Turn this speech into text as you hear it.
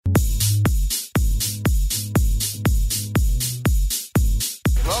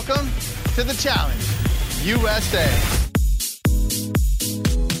to the challenge, USA.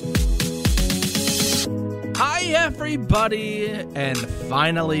 Hi, everybody, and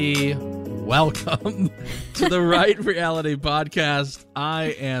finally, welcome to the Right Reality Podcast.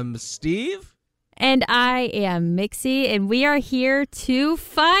 I am Steve. And I am Mixie, and we are here to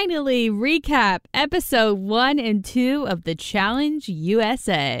finally recap episode 1 and 2 of the Challenge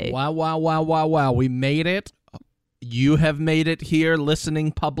USA. Wow. We made it. You have made it here,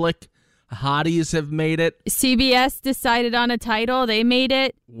 listening public. Hotties have made it. CBS decided on a title. They made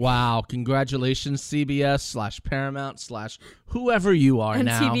it. Wow. Congratulations, CBS / Paramount / whoever you are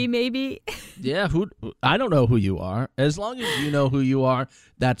now. MTV, maybe. Yeah, I don't know who you are. As long as you know who you are,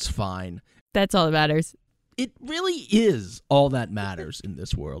 that's fine. That's all that matters. It really is all that matters in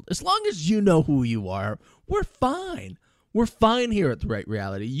this world. As long as you know who you are, we're fine. We're fine here at The Right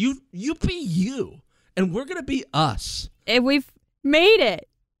Reality. You be you, and we're going to be us. And we've made it.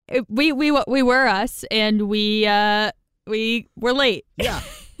 We were us, and we were late. Yeah.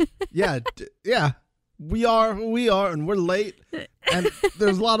 Yeah. We are who we are, and we're late, and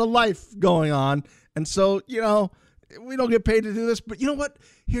there's a lot of life going on. And so, we don't get paid to do this, but you know what?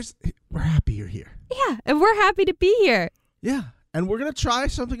 We're happy you're here. Yeah, and we're happy to be here. Yeah, and we're going to try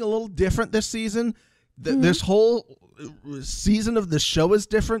something a little different this season. This whole season of the show is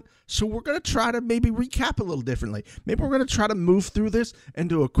different, so we're going to try to maybe recap a little differently. Maybe we're going to try to move through this and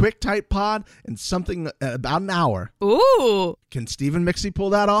do a quick, tight pod in something about an hour. Ooh. Can Steve and Mixie pull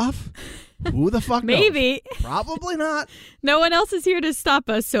that off? Who the fuck knows? Maybe. Probably not. No one else is here to stop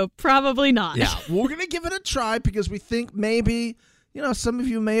us, so probably not. Yeah, we're going to give it a try because we think maybe, some of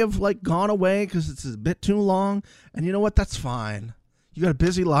you may have gone away because it's a bit too long. And you know what? That's fine. You got a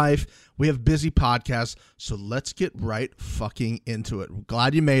busy life. We have busy podcasts. So let's get right fucking into it.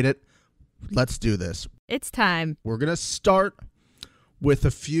 Glad you made it. Let's do this. It's time. We're going to start with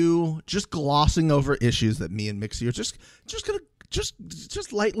a few just glossing over issues that me and Mixie are just going to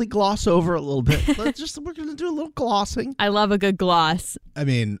just lightly gloss over a little bit. We're going to do a little glossing. I love a good gloss. I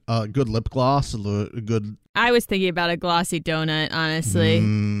mean, a good lip gloss, a good... I was thinking about a glossy donut, honestly,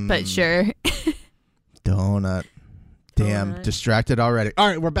 but sure. Donut. Damn, distracted already. All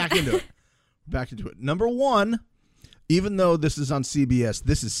right, we're back into it. Number one, even though this is on CBS,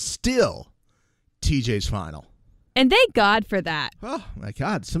 this is still TJ's final. And thank God for that. Oh, my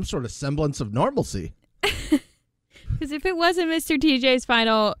God, some sort of semblance of normalcy. Because if it wasn't Mr. TJ's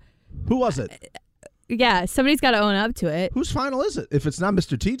final... Who was it? Yeah, somebody's got to own up to it. Whose final is it if it's not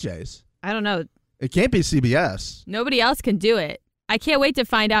Mr. TJ's? I don't know. It can't be CBS. Nobody else can do it. I can't wait to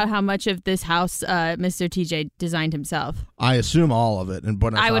find out how much of this house Mr. TJ designed himself. I assume all of it in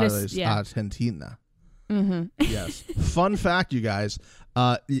Buenos Aires, yeah. Argentina. Mm-hmm. Yes. Fun fact, you guys.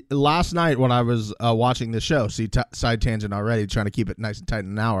 Last night when I was watching the show, side tangent already, trying to keep it nice and tight in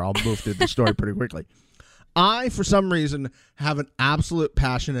an hour. I'll move through the story pretty quickly. I, for some reason, have an absolute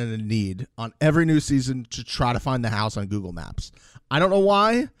passion and a need on every new season to try to find the house on Google Maps. I don't know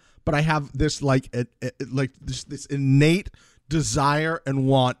why, but I have this this innate desire and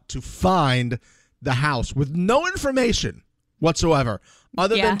want to find the house with no information whatsoever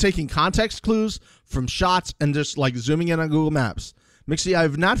other than taking context clues from shots and just zooming in on Google Maps. Mixie, I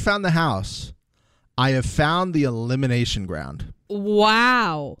have not found the house. I have found the elimination ground.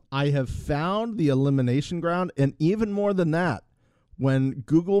 Wow. I have found the elimination ground, and even more than that, when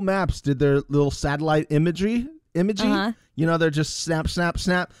Google Maps did their little satellite imagery, they're just snap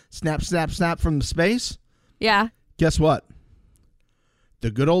from space. Yeah. Guess what? The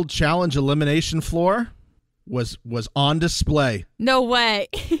good old challenge elimination floor was on display. No way.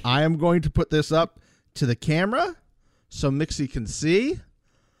 I am going to put this up to the camera so Mixie can see.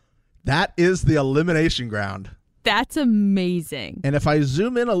 That is the elimination ground. That's amazing. And if I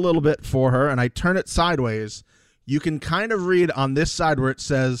zoom in a little bit for her and I turn it sideways, you can kind of read on this side where it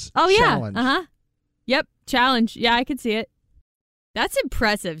says challenge. Uh-huh. Yep, challenge. Yeah, I can see it. That's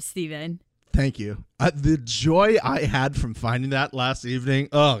impressive, Steven. Thank you. The joy I had from finding that last evening.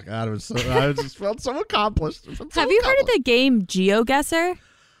 Oh, God, I just felt so accomplished. Have you heard of the game GeoGuessr?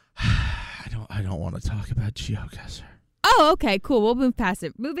 I don't want to talk about GeoGuessr. Oh, okay, cool. We'll move past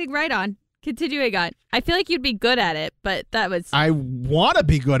it. Moving right on. Continuing on. I feel like you'd be good at it, but that was... I want to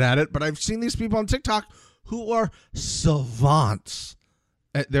be good at it, but I've seen these people on TikTok who are savants.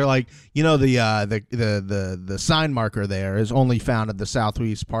 They're like, the sign marker there is only found in the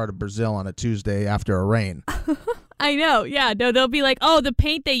southeast part of Brazil on a Tuesday after a rain. I know. Yeah. No, they'll be like, oh, the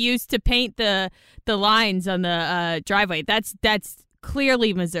paint they used to paint the lines on the driveway. That's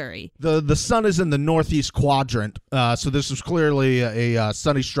clearly Missouri. The sun is in the northeast quadrant, so this is clearly a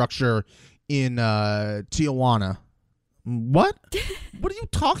sunny structure in Tijuana, What? What are you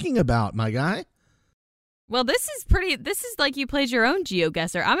talking about, my guy? Well, this is like you played your own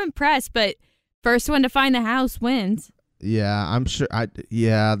GeoGuessr. I'm impressed, but first one to find the house wins. Yeah, I'm sure.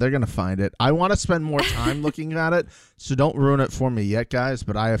 They're going to find it. I want to spend more time looking at it, so don't ruin it for me yet, guys,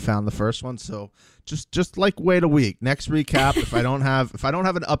 but I have found the first one, so just like wait a week. Next recap, if I don't have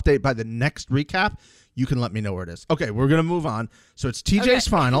an update by the next recap, you can let me know where it is. Okay, we're going to move on. So it's TJ's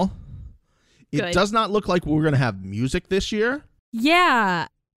final. It Good. does not look like we're going to have music this year. Yeah.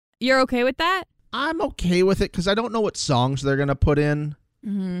 You're okay with that? I'm okay with it because I don't know what songs they're going to put in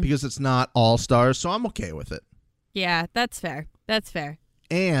because it's not All-Stars, so I'm okay with it. Yeah, that's fair. That's fair.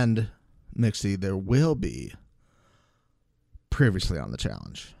 And, Mixie, there will be previously on the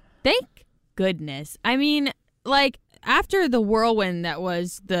challenge. Thank goodness. I mean, like, after the whirlwind that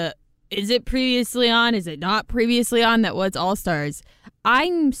was is it previously on? Is it not previously on? That was All-Stars.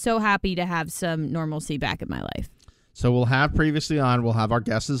 I'm so happy to have some normalcy back in my life. So we'll have previously on. We'll have our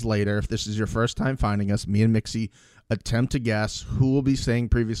guesses later. If this is your first time finding us, me and Mixie attempt to guess who will be saying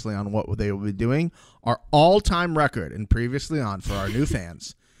previously on what they will be doing. Our all-time record in previously on for our new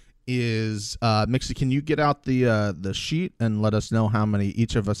fans is Mixie. Can you get out the sheet and let us know how many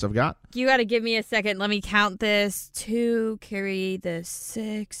each of us have got? You got to give me a second. Let me count this. 2, carry the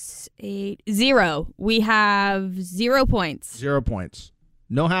 6, 8, 0. We have 0 points. 0 points.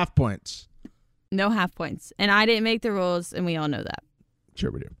 No half points. No half points. And I didn't make the rules, and we all know that.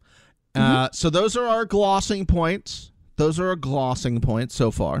 Sure we do. So those are our glossing points. Those are our glossing points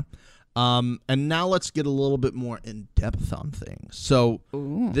so far. And now let's get a little bit more in depth on things. So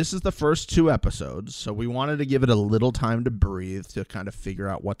this is the first 2 episodes, so we wanted to give it a little time to breathe to kind of figure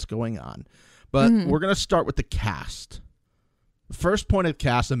out what's going on. But we're going to start with the cast. The first point of the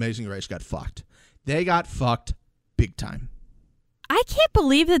cast, Amazing Race, got fucked. They got fucked big time. I can't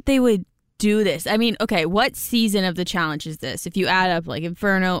believe that they would do this. I mean, okay, what season of the challenge is this? If you add up like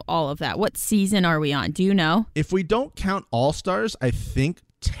Inferno, all of that, what season are we on? Do you know? If we don't count All-Stars, I think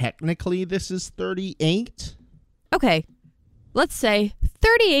technically this is 38. Okay, let's say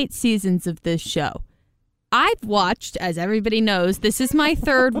 38 seasons of this show. I've watched, as everybody knows, this is my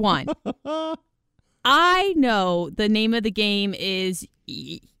 3rd one. I know the name of the game is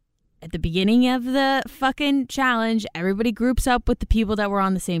at the beginning of the fucking challenge, everybody groups up with the people that were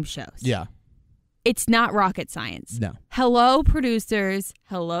on the same shows. Yeah. It's not rocket science. No. Hello, producers.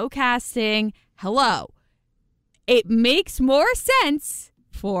 Hello, casting. Hello. It makes more sense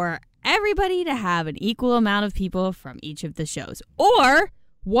for everybody to have an equal amount of people from each of the shows. Or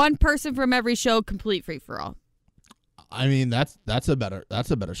one person from every show, complete free-for-all. I mean, that's a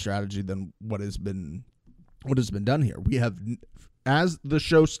better strategy than what has been done here. We have, as the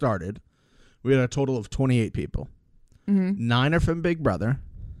show started, we had a total of 28 people. 9 are from Big Brother,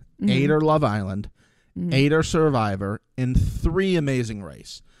 8 are Love Island, 8 are Survivor, and 3 Amazing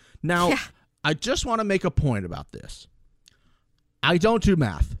Race. Now, I just want to make a point about this. I don't do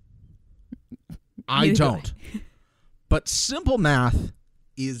math. I don't. But simple math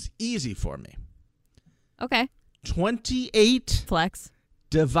is easy for me. Okay. 28 Flex.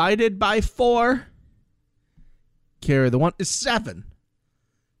 divided by 4, carry the 1, is 7.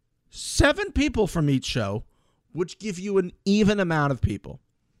 7 people from each show, which give you an even amount of people.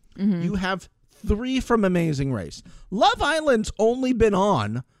 You have 3 from Amazing Race. Love Island's only been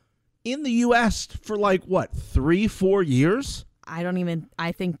on in the U.S. for 3-4 years?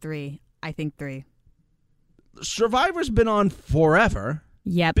 I think 3. Survivor's been on forever.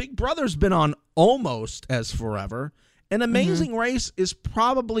 Yep. Big Brother's been on almost as forever. And Amazing Race is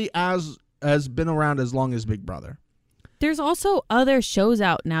probably has been around as long as Big Brother. There's also other shows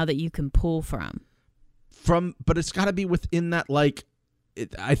out now that you can pull from. But it's got to be within that,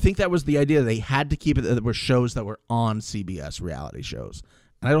 I think that was the idea. They had to keep it that there were shows that were on CBS reality shows.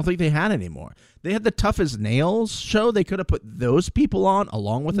 And I don't think they had anymore. They had the Tough as Nails show. They could have put those people on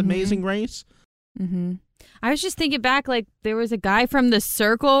along with Amazing Race. I was just thinking back, there was a guy from The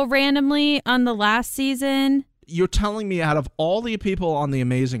Circle randomly on the last season. You're telling me out of all the people on The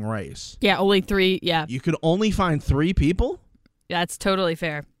Amazing Race. Yeah, only 3. Yeah. You could only find 3 people? That's totally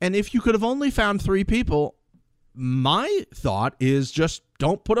fair. And if you could have only found 3 people, my thought is just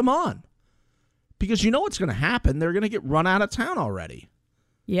don't put them on. Because you know what's going to happen. They're going to get run out of town already.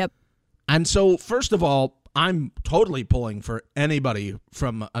 Yep. And so, first of all, I'm totally pulling for anybody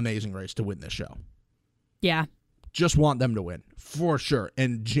from Amazing Race to win this show. Yeah. Just want them to win, for sure.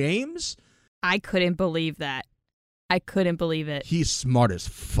 And James? I couldn't believe that. I couldn't believe it. He's smart as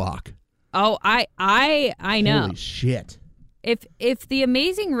fuck. Oh, I know. Holy shit. If the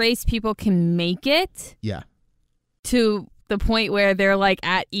Amazing Race people can make it Yeah. to the point where they're like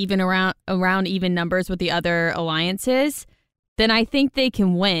at around even numbers with the other alliances, then I think they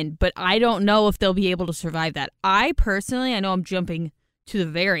can win. But I don't know if they'll be able to survive that. I personally, I know I'm jumping to the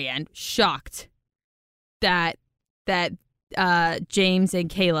very end, shocked that James and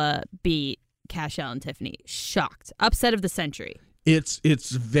Kayla beat Cashel and Tiffany. Shocked. Upset of the century. It's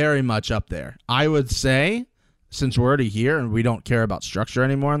very much up there. I would say, since we're already here and we don't care about structure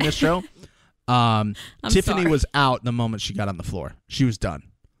anymore on this show, Tiffany was out the moment she got on the floor. She was done.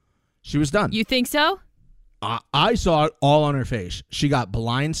 She was done. You think so? I saw it all on her face. She got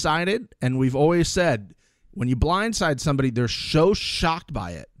blindsided, and we've always said, when you blindside somebody, they're so shocked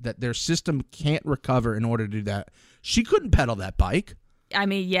by it that their system can't recover in order to do that. She couldn't pedal that bike. I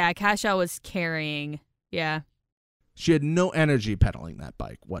mean, yeah, Cashel was carrying. Yeah. She had no energy pedaling that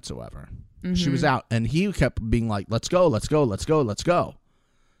bike whatsoever. Mm-hmm. She was out, and he kept being like, let's go, let's go, let's go, let's go.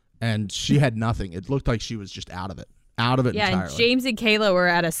 And she had nothing. It looked like she was just out of it entirely. Yeah, and James and Kayla were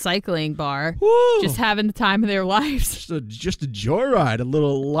at a cycling bar, Woo! just having the time of their lives. Just a joyride, a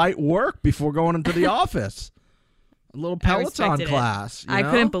little light work before going into the office. A little Peloton class. I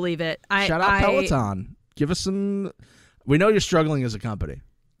couldn't believe it. Shout out Peloton. Give us some. We know you're struggling as a company,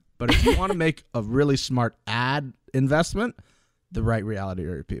 but if you want to make a really smart ad investment, the right reality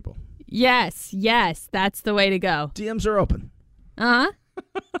are your people. Yes, that's the way to go. DMs are open. Uh-huh.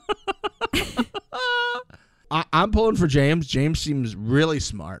 I'm pulling for James. James seems really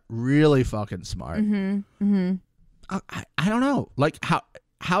smart, really fucking smart. I don't know. Like,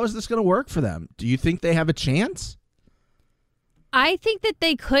 how is this going to work for them? Do you think they have a chance? I think that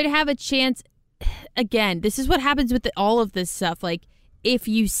they could have a chance. Again, this is what happens with all of this stuff. Like, if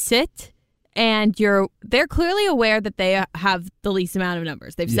you sit and they're clearly aware that they have the least amount of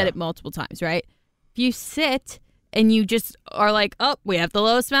numbers. They've said it multiple times, right? If you sit and you just are like, oh, we have the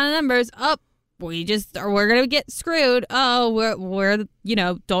lowest amount of numbers. Oh, we're going to get screwed. Oh, we're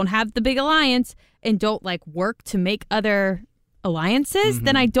don't have the big alliance and don't like work to make other alliances,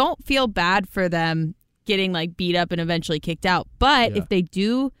 then I don't feel bad for them getting like beat up and eventually kicked out. But if they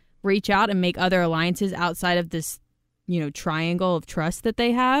do reach out and make other alliances outside of this, triangle of trust that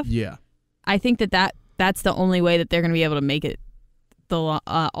they have, I think that's the only way that they're going to be able to make it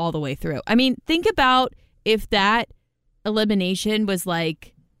all the way through. I mean, think about if that elimination was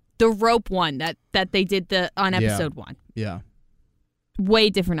like the rope one that they did on episode 1. Yeah. Way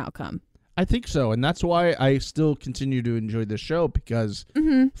different outcome. I think so, and that's why I still continue to enjoy this show, because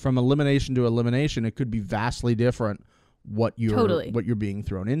from elimination to elimination, it could be vastly different what you're being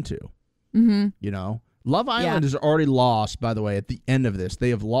thrown into. Mm-hmm. Love Island is already lost, by the way, at the end of this. They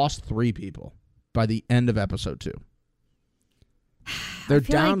have lost 3 people by the end of episode 2. They're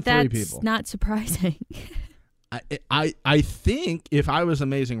down 3 people. That's not surprising. I think if I was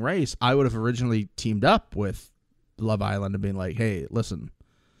Amazing Race, I would have originally teamed up with Love Island and been like, hey, listen,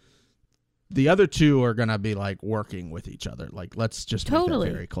 the other 2 are going to be like working with each other. Like, let's just make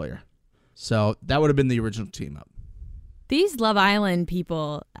that very clear. So that would have been the original team up. These Love Island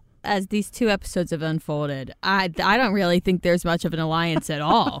people, as these 2 episodes have unfolded, I don't really think there's much of an alliance at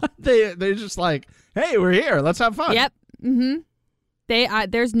all. They're just like, hey, we're here. Let's have fun. Yep. Mm-hmm.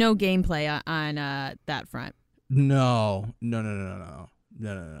 There's no gameplay on that front. No. And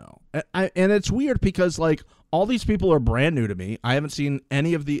it's weird because like all these people are brand new to me. I haven't seen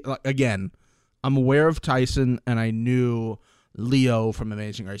any of the again. I'm aware of Tyson and I knew Leo from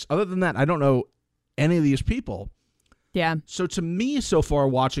Amazing Race. Other than that, I don't know any of these people. Yeah. So to me, so far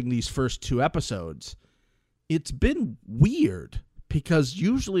watching these first 2 episodes, it's been weird because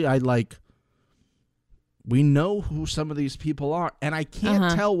usually we know who some of these people are, and I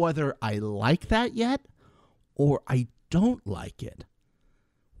can't tell whether I like that yet or I don't like it.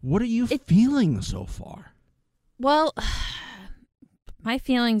 What are you feeling so far? Well, my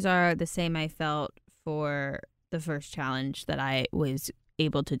feelings are the same I felt for the first challenge that I was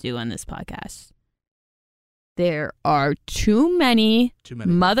able to do on this podcast. There are too many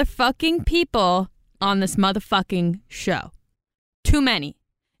motherfucking people on this motherfucking show. Too many.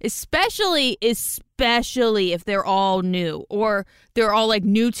 Especially if they're all new or they're all like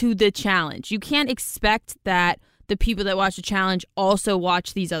new to the challenge. You can't expect that the people that watch the challenge also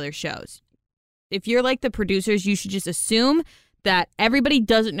watch these other shows. If you're like the producers, you should just assume that everybody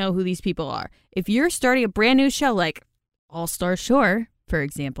doesn't know who these people are. If you're starting a brand new show like All Star Shore, for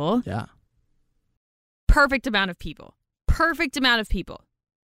example. Yeah. Perfect amount of people.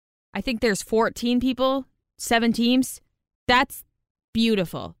 I think there's 14 people, 7 teams. That's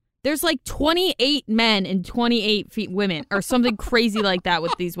beautiful. There's like 28 men and 28 women or something crazy like that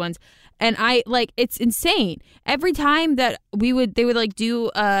with these ones. And it's insane. Every time that they would like do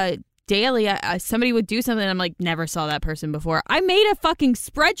a daily, somebody would do something and I'm like, never saw that person before. I made a fucking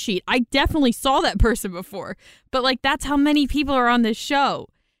spreadsheet. I definitely saw that person before. But like, that's how many people are on this show.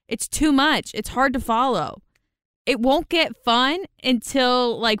 It's too much. It's hard to follow. It won't get fun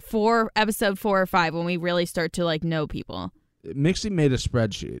until like episode 4 or 5 when we really start to like know people. Mixie made a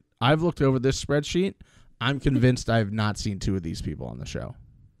spreadsheet. I've looked over this spreadsheet. I'm convinced I have not seen 2 of these people on the show.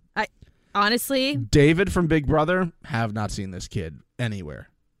 Honestly, David from Big Brother, have not seen this kid anywhere.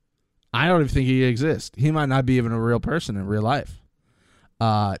 I don't even think he exists. He might not be even a real person in real life.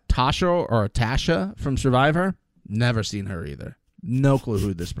 Tasha from Survivor, never seen her either. No clue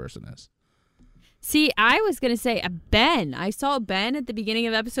who this person is. see, I was going to say Ben. I saw Ben at the beginning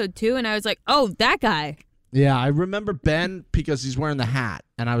of episode 2, and I was like, oh, that guy. Yeah, I remember Ben because he's wearing the hat,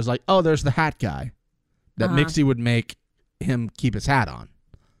 and I was like, oh, there's the hat guy. That Mixie would make him keep his hat on.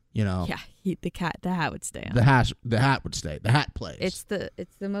 You know, Yeah, the hat would stay on. the hat would stay. The hat plays. It's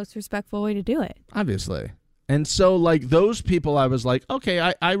the most respectful way to do it. Obviously. And so, like, those people, I was like,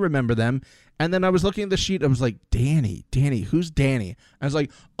 okay, I remember them. And then I was looking at the sheet. I was like, Danny, who's Danny? I was like,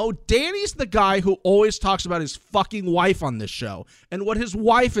 oh, Danny's the guy who always talks about his fucking wife on this show and what his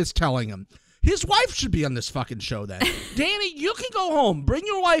wife is telling him. His wife should be on this fucking show then. Danny, you can go home. Bring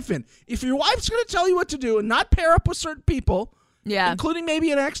your wife in. If your wife's going to tell you what to do and not pair up with certain people, including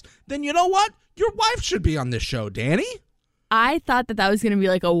maybe an ex, then you know what? Your wife should be on this show, Danny. I thought that was going to be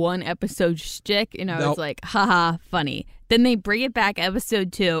like a 1-episode shtick, and I was like, haha, funny. Then they bring it back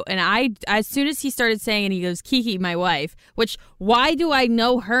episode 2, and as soon as he started saying it, he goes, Kiki, my wife, which, why do I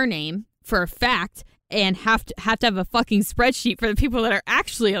know her name for a fact and have to have a fucking spreadsheet for the people that are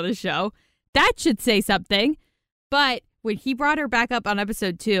actually on the show? That should say something. But when he brought her back up on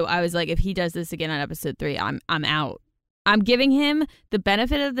episode 2, I was like, if he does this again on episode 3, I'm out. I'm giving him the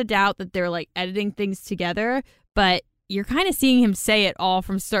benefit of the doubt that they're like editing things together, but you're kind of seeing him say it all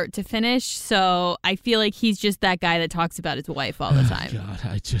from start to finish. So I feel like he's just that guy that talks about his wife all the time.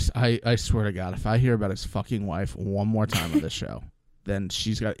 God, I swear to God, if I hear about his fucking wife one more time on this show, then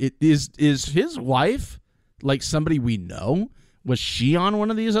she's got it. Is his wife like somebody we know? Was she on one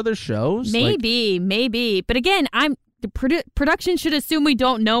of these other shows? Maybe. But again, the production should assume we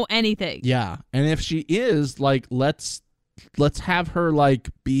don't know anything. Yeah, and if she is, like, let's have her like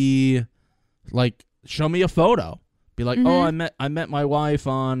be like, show me a photo. Be like, oh, I met my wife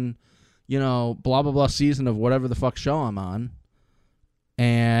on, you know, blah blah blah season of whatever the fuck show I'm on,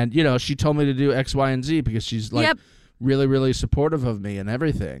 and you know she told me to do X, Y, and Z because she's like really really supportive of me and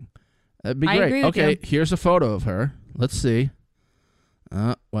everything. That'd be great. Agree with Okay, you. here's a photo of her. Let's see.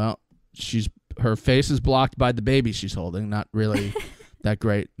 Well, her face is blocked by the baby she's holding. Not really that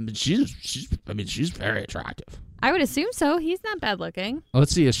great. She's very attractive. I would assume so. He's not bad looking.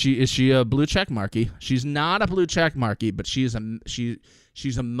 Let's see. Is she a blue check marky? She's not a blue check marky, but she's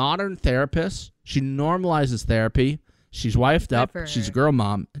a modern therapist. She normalizes therapy. She's wifed up. for She's a her. girl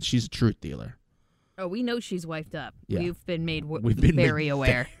mom, and she's a truth dealer. Oh, we know she's wifed up. Yeah. We've been made We've very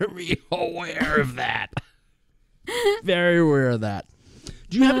aware. Very aware of that. Very aware of that.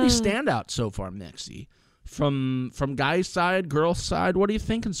 Do you have any standouts so far, Mixie? From guy's side, girl's side, what are you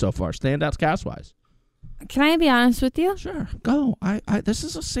thinking so far? Standouts cast-wise? Can I be honest with you? Sure, go. I this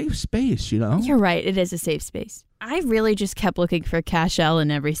is a safe space, you know? You're right. It is a safe space. I really just kept looking for Cashel in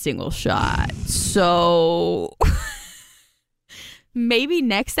every single shot. So maybe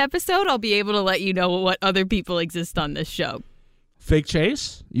next episode I'll be able to let you know what other people exist on this show. Fake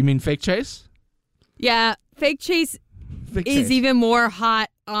Chase? You mean Fake Chase? Yeah, Fake Chase Fake is Chase. even more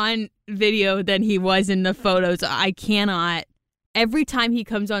hot on video than he was in the photos. I cannot. Every time he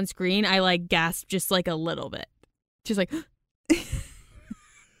comes on screen, I like gasp just like a little bit. Just like it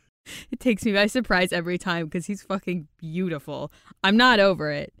takes me by surprise every time because he's fucking beautiful. I'm not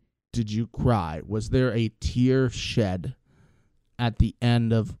over it. Did you cry? Was there a tear shed at the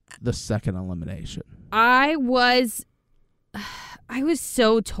end of the second elimination? I was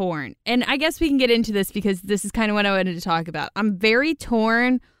so torn. And I guess we can get into this because this is kind of what I wanted to talk about. I'm very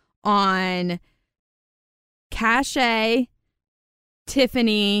torn on Cache,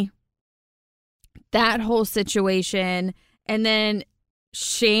 Tiffany, that whole situation. And then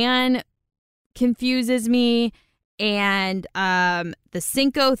Shan confuses me, and the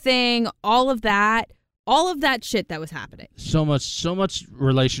Cinco thing, all of that shit that was happening. So much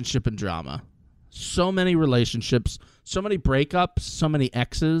relationship and drama. So many relationships, so many breakups, so many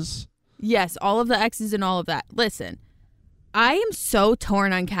exes. Yes, all of the X's and all of that. Listen, I am so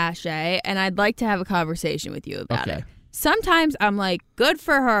torn on Cache, and I'd like to have a conversation with you about it. Sometimes I'm like, good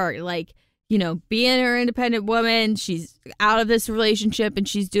for her. Like, you know, being her independent woman, she's out of this relationship and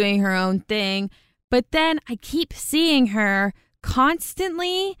she's doing her own thing. But then I keep seeing her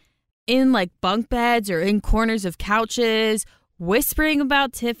constantly in like bunk beds or in corners of couches, whispering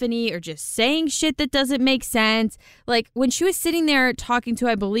about Tiffany or just saying shit that doesn't make sense. Like when she was sitting there talking to,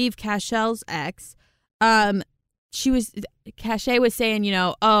 I believe, Cashel's ex, Cachet was saying, you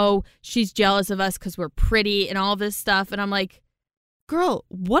know, oh, she's jealous of us because we're pretty and all this stuff. And I'm like, girl,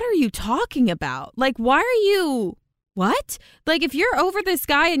 what are you talking about? Like, why are you, what? Like, if you're over this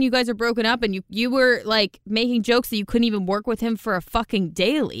guy and you guys are broken up and you were like making jokes that you couldn't even work with him for a fucking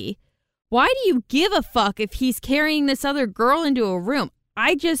daily, why do you give a fuck if he's carrying this other girl into a room?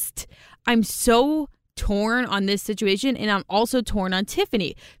 I'm so torn on this situation, and I'm also torn on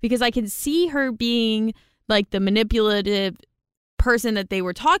Tiffany because I can see her being like the manipulative person that they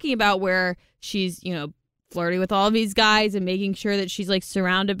were talking about, where she's, you know, flirting with all of these guys and making sure that she's like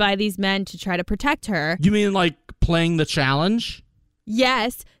surrounded by these men to try to protect her. You mean like playing the challenge?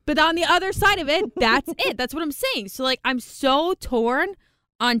 Yes, but on the other side of it, that's it. That's what I'm saying. So like, I'm so torn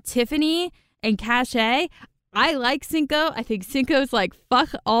on Tiffany and Cachet. I like Cinco. I think Cinco's like, fuck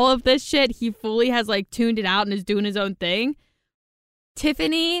all of this shit. He fully has like tuned it out and is doing his own thing.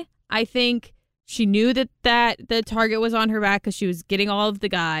 Tiffany, I think she knew that the target was on her back because she was getting all of the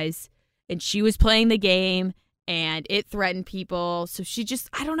guys and she was playing the game and it threatened people. So she just,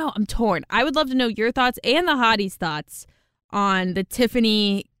 I don't know. I'm torn. I would love to know your thoughts and the hotties' thoughts on the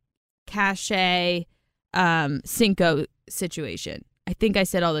Tiffany, Cachet, Cinco situation. I think I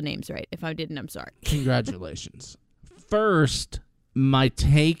said all the names right. If I didn't, I'm sorry. Congratulations. First, my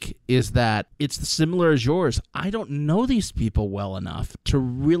take is that it's similar as yours. I don't know these people well enough to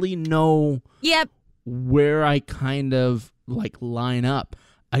really know where I kind of like line up.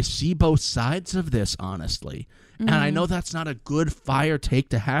 I see both sides of this, honestly. Mm-hmm. And I know that's not a good fire take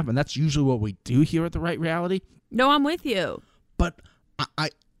to have, and that's usually what we do here at The Right Reality. No, I'm with you. But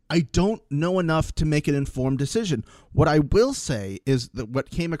I don't know enough to make an informed decision. What I will say is that what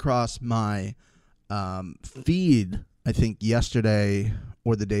came across my feed, I think yesterday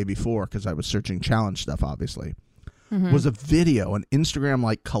or the day before, because I was searching challenge stuff, obviously, was a video, an Instagram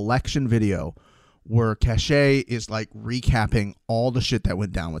like collection video where Cachet is like recapping all the shit that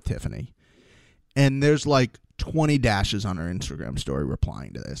went down with Tiffany. And there's like 20 dashes on her Instagram story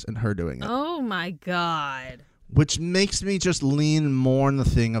replying to this and her doing it. Oh my God. Which makes me just lean more on the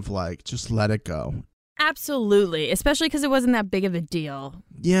thing of like, just let it go. Absolutely. Especially because it wasn't that big of a deal.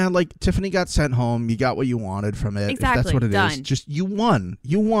 Yeah, like Tiffany got sent home. You got what you wanted from it. Exactly. If that's what it Done. is. Just you won.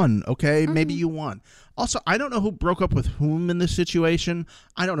 You won, okay? Maybe you won. Also, I don't know who broke up with whom in this situation.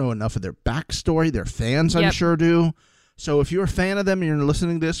 I don't know enough of their backstory. Their fans, I'm sure, do. So if you're a fan of them and you're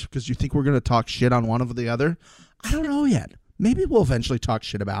listening to this because you think we're going to talk shit on one of the other, I don't know yet. Maybe we'll eventually talk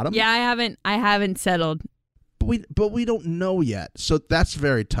shit about them. Yeah, I haven't settled. But we don't know yet. So that's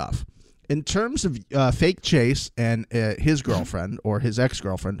very tough. In terms of Fake Chase and his girlfriend or his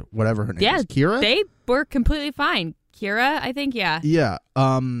ex-girlfriend, whatever her name is, Kira? They were completely fine. Kira, I think, yeah. Yeah.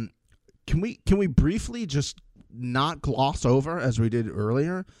 Can we briefly just not gloss over, as we did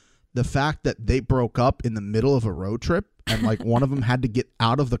earlier, the fact that they broke up in the middle of a road trip and like one of them had to get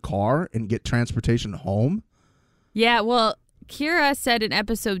out of the car and get transportation home? Yeah, well, Kira said in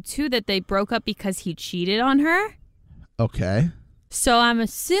episode 2 that they broke up because he cheated on her. Okay. So I'm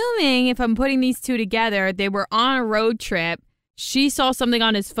assuming, if I'm putting these two together, they were on a road trip. She saw something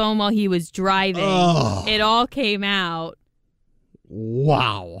on his phone while he was driving. Oh. It all came out.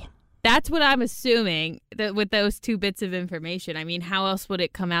 Wow. That's what I'm assuming that with those two bits of information. I mean, how else would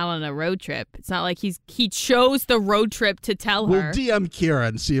it come out on a road trip? It's not like he chose the road trip to tell her. We'll DM Kira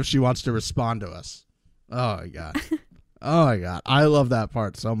and see if she wants to respond to us. Oh, my God. Oh, my God. I love that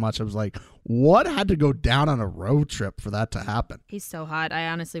part so much. I was like, what had to go down on a road trip for that to happen? He's so hot. I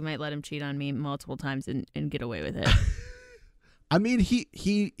honestly might let him cheat on me multiple times and get away with it. I mean,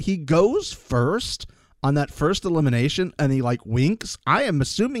 he goes first on that first elimination and he like winks. I am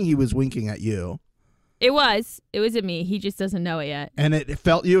assuming he was winking at you. It was at me. He just doesn't know it yet. And it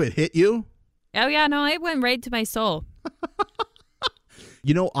felt you? It hit you? Oh, yeah. No, it went right to my soul.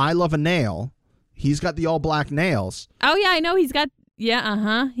 You know, I love a nail. He's got the all black nails. Oh, yeah, I know. He's got,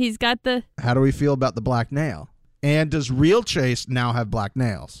 he's got the. How do we feel about the black nail? And does Real Chase now have black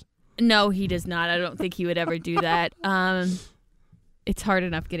nails? No, he does not. I don't think he would ever do that. It's hard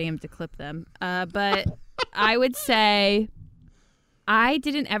enough getting him to clip them. But I would say I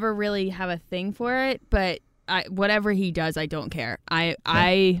didn't ever really have a thing for it, but whatever he does, I don't care.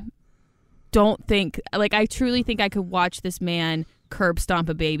 I don't think, like, I truly think I could watch this man curb stomp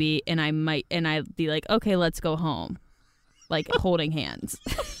a baby and I'd be like, okay, let's go home. Like holding hands.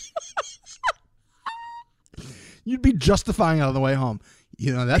 You'd be justifying it on the way home.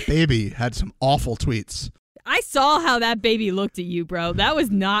 You know, that baby had some awful tweets. I saw how that baby looked at you, bro. That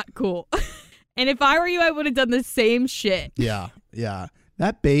was not cool. And if I were you, I would have done the same shit. Yeah.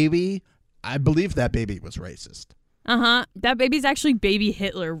 That baby, I believe that baby was racist. Uh-huh. That baby's actually baby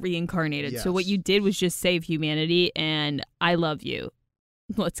Hitler reincarnated. Yes. So what you did was just save humanity, and I love you.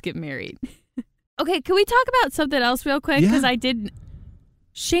 Let's get married. Okay, can we talk about something else real quick? Because I didn't.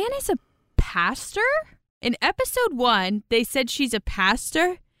 Shan is a pastor? In episode 1, they said she's a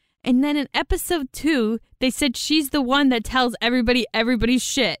pastor. And then in episode 2, they said she's the one that tells everybody everybody's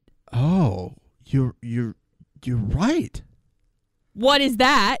shit. Oh, you're right. What is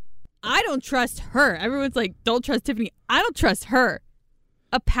that? I don't trust her. Everyone's like, don't trust Tiffany. I don't trust her.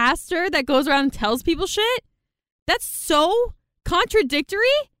 A pastor that goes around and tells people shit? That's so contradictory.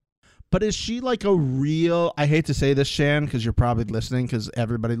 But is she like a real, I hate to say this, Shan, because you're probably listening because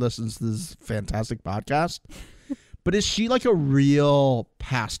everybody listens to this fantastic podcast. But is she like a real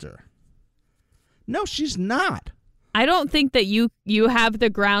pastor? No, she's not. I don't think that you have the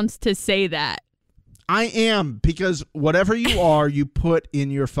grounds to say that. I am, because whatever you are, you put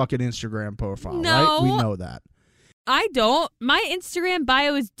in your fucking Instagram profile, No. right? We know that. I don't. My Instagram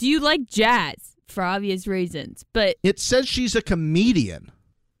bio is, do you like jazz? For obvious reasons. But It says she's a comedian.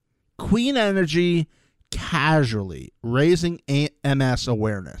 Queen Energy, casually raising MS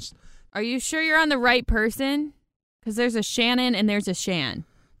awareness. are you sure you're on the right person? Because there's a Shannon and there's a Shan.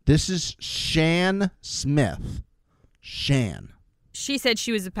 This is Shan Smith. Shan. She said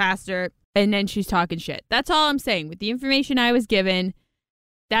she was a pastor, and then she's talking shit. That's all I'm saying. With the information I was given,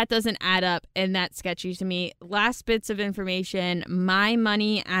 that doesn't add up, and that's sketchy to me. Last bits of information. My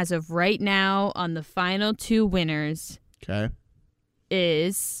money as of right now on the final 2 winners Okay.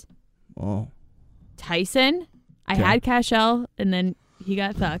 is Oh. Tyson. I Okay. had Cashel, and then he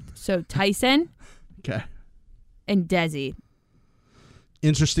got fucked. So Tyson Okay. and Desi.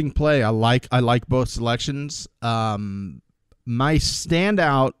 Interesting play. I like both selections. My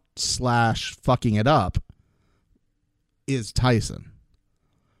standout / fucking it up is Tyson.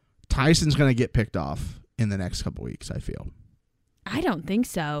 Tyson's going to get picked off in the next couple weeks, I feel. I don't think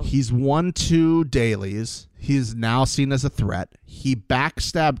so. He's won 2 dailies. He's now seen as a threat. He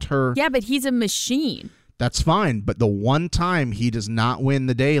backstabbed her. Yeah, but he's a machine. That's fine. But the one time he does not win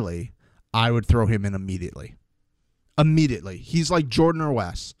the daily, I would throw him in immediately. Immediately. He's like Jordan or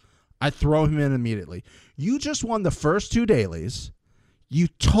Wes. I throw him in immediately. You just won the first 2 dailies. You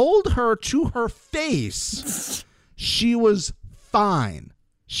told her to her face she was fine.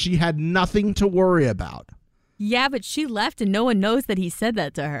 She had nothing to worry about. Yeah, but she left and no one knows that he said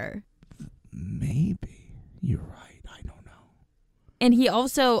that to her. Maybe. You're right. I don't know. And he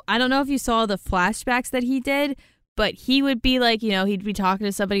also, I don't know if you saw the flashbacks that he did, but he would be like, he'd be talking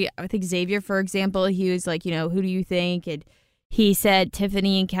to somebody. I think Xavier, for example, he was like, who do you think? And he said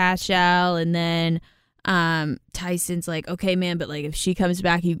Tiffany and Cashel. And then Tyson's like, okay, man, but like if she comes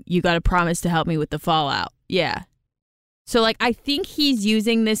back, you got to promise to help me with the fallout. Yeah. So like I think he's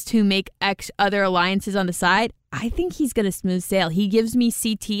using this to make other alliances on the side. I think he's going to smooth sail. He gives me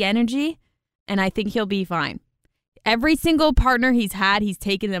CT energy, and I think he'll be fine. Every single partner he's had, he's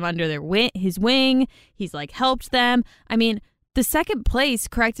taken them under his wing. He's like helped them. I mean, the second place,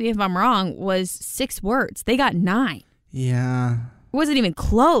 correct me if I'm wrong, was 6 words. They got 9. Yeah. It wasn't even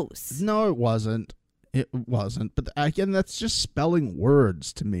close. No, it wasn't. It wasn't. But again, that's just spelling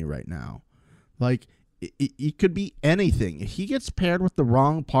words to me right now. Like, it could be anything. If he gets paired with the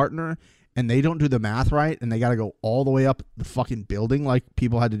wrong partner and they don't do the math right and they got to go all the way up the fucking building like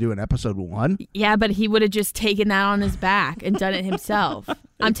people had to do in episode 1. Yeah, but he would have just taken that on his back and done it himself.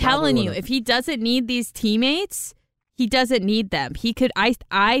 I'm telling you, if he doesn't need these teammates, he doesn't need them. He could.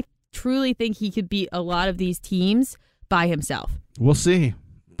 I truly think he could beat a lot of these teams by himself. We'll see.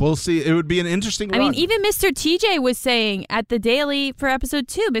 We'll see. It would be an interesting run. I mean, even Mr. TJ was saying at the daily for episode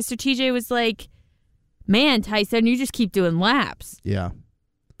 2, Mr. TJ was like, man, Tyson, you just keep doing laps. Yeah.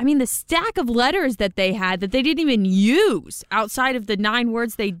 I mean, the stack of letters that they had that they didn't even use outside of the 9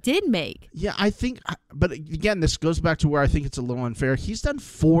 words they did make. Yeah, I think, but again, this goes back to where I think it's a little unfair. He's done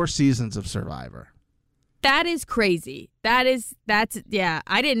 4 seasons of Survivor. That is crazy. Yeah,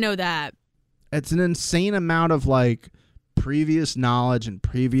 I didn't know that. It's an insane amount of like previous knowledge and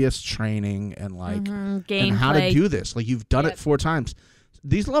previous training and like and how to do this. Like you've done it 4 times.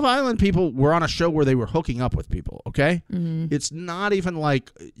 These Love Island people were on a show where they were hooking up with people, okay? Mm-hmm. It's not even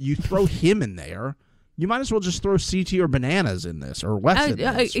like you throw him in there. You might as well just throw CT or Bananas in this or Wes in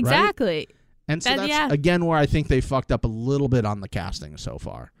this, exactly. Right? And so that's, again, where I think they fucked up a little bit on the casting so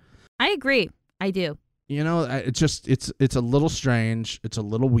far. I agree. I do. It's just it's a little strange. It's a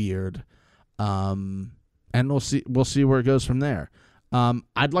little weird. And we'll see where it goes from there.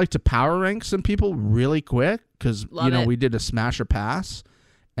 I'd like to power rank some people really quick because Love it. we did a smash or pass,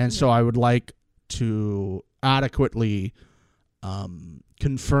 and so I would like to adequately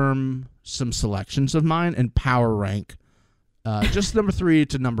confirm some selections of mine and power rank just number 3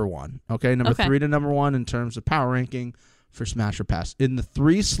 to number 1. Okay, number 3 to number 1 in terms of power ranking for smash or pass. In the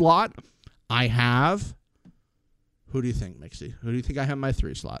 3 slot, I have. Who do you think, Mixie? Who do you think I have in my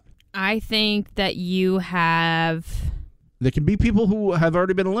 3 slot? I think that you have. There can be people who have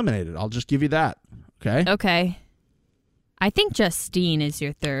already been eliminated. I'll just give you that. Okay. Okay. I think Justine is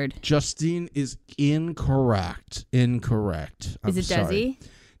your 3rd. Justine is incorrect. Incorrect. Is it sorry. Desi?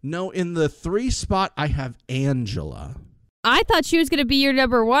 No, in the 3 spot, I have Angela. I thought she was going to be your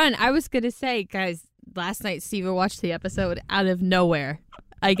number 1. I was going to say, guys, last night Steven watched the episode out of nowhere.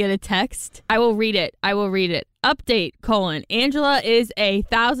 I get a text. I will read it. Update, Angela is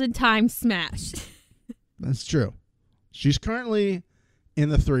 1,000 times smashed. That's true. She's currently in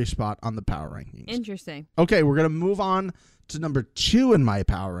the 3 spot on the power rankings. Interesting. Okay, we're going to move on to number 2 in my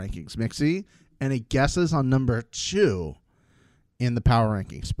power rankings, Mixie. Any guesses on number 2 in the power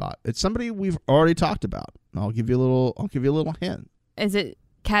ranking spot? It's somebody we've already talked about. I'll give you a little hint. Is it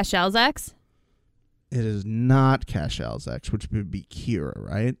Cash Elzex? It is not Cash Elzex, which would be Kira,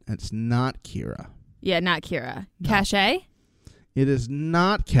 right? It's not Kira. Yeah, not Kira. No. Cache? It is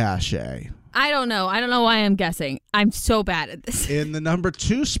not Cache. I don't know. I don't know why I'm guessing. I'm so bad at this. In the number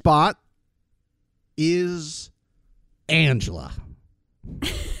 2 spot is Angela.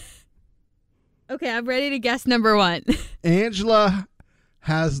 Okay, I'm ready to guess number 1. Angela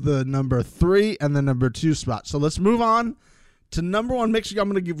has the number 3 and the number 2 spot. So let's move on to number 1. Make sure I'm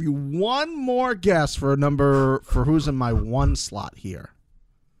going to give you one more guess for who's in my 1 slot here.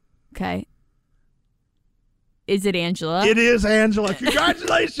 Okay. Is it Angela? It is Angela.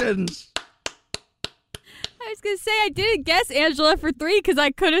 Congratulations. I was going to say I didn't guess Angela for 3 because I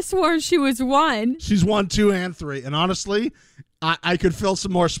could have sworn she was 1. She's 1, 2, and 3. And honestly, I could fill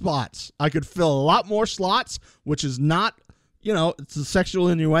some more spots. I could fill a lot more slots, which is not, it's a sexual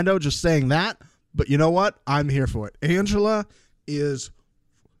innuendo just saying that. But you know what? I'm here for it. Angela is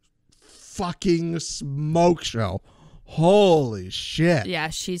fucking smoke show. Holy shit. Yeah,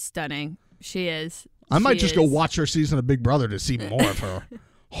 she's stunning. She is. I might just go watch her season of Big Brother to see more of her.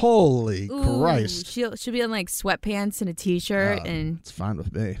 Holy Christ. She'll be in like sweatpants and a t-shirt and it's fine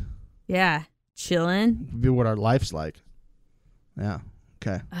with me. yeah, chilling. It'd be what our life's like. Yeah.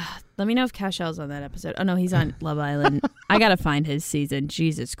 Okay. Let me know if Cashel's on that episode. Oh no, he's on Love Island. I gotta find his season.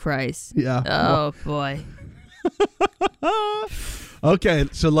 Jesus Christ. Yeah. Oh boy. Okay,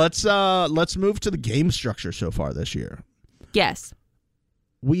 so let's move to the game structure so far this year. Yes.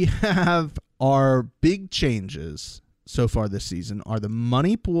 We have our big changes so far this season are the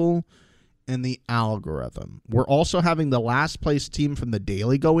money pool and the algorithm. We're also having the last place team from the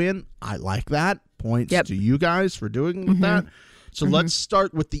daily go in. I like that. Points to you guys for doing with that. So let's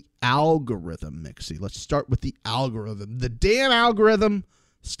start with the algorithm, Mixie. Let's start with the algorithm. The damn algorithm,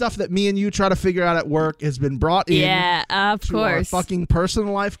 stuff that me and you try to figure out at work, has been brought in. Yeah, of to course. Our fucking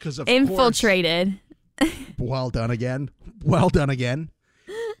personal life because of Infiltrated. course. Well done again. Well done again.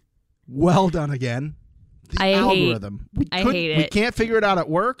 Well done again. The algorithm. I hate it. We can't figure it out at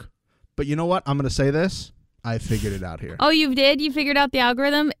work, but you know what? I'm going to say this. I figured it out here. Oh, you did? You figured out the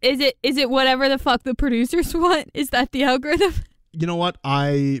algorithm? Is it whatever the fuck the producers want? Is that the algorithm? You know what?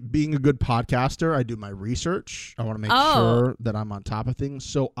 Being a good podcaster, I do my research. I want to make sure that I'm on top of things.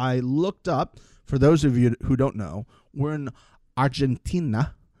 So I looked up, for those of you who don't know, we're in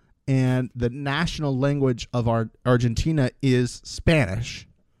Argentina, and the national language of Argentina is Spanish.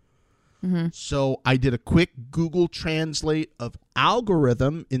 So I did a quick Google Translate of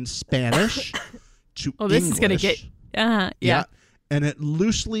algorithm in Spanish to English. Oh, this is going to get... yeah. And it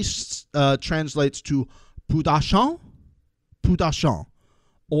loosely translates to production,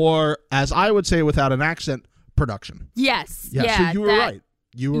 or as I would say without an accent, production. Yes. Yeah, Yeah. so you were right.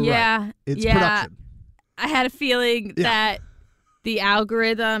 You were right. It's production. I had a feeling that the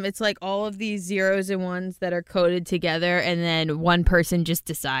algorithm, it's like all of these zeros and ones that are coded together, and then one person just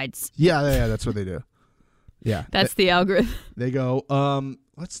decides. Yeah, that's what they do. Yeah. That's the algorithm. They go,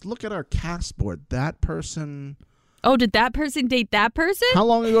 let's look at our cast board. That person... Oh, did that person date that person? How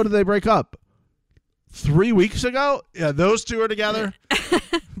long ago did they break up? 3 weeks ago? Yeah, those two are together.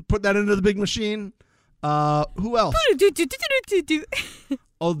 Put that into the big machine. Who else?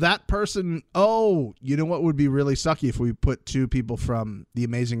 Oh, that person. Oh, you know what would be really sucky if we put 2 people from The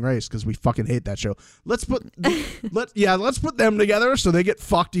Amazing Race, because we fucking hate that show. Let's put them together so they get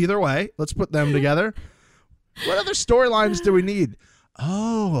fucked either way. Let's put them together. What other storylines do we need?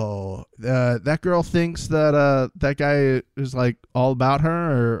 Oh, that girl thinks that that guy is like all about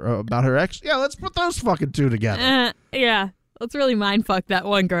her or about her ex. Yeah, let's put those fucking two together. Yeah. Let's really mind fuck that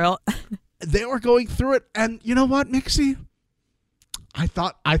one girl. They were going through it, and you know what, Nixie? I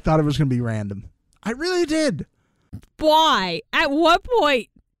thought it was gonna be random. I really did. Why? At what point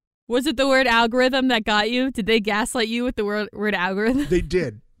was it the word algorithm that got you? Did they gaslight you with the word algorithm? They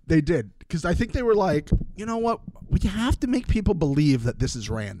did. Because I think they were like, you know what? We have to make people believe that this is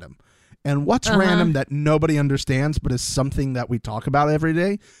random. And what's random that nobody understands but is something that we talk about every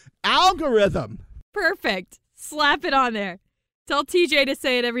day? Algorithm. Perfect. Slap it on there. Tell TJ to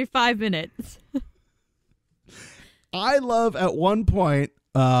say it every 5 minutes. I love at one point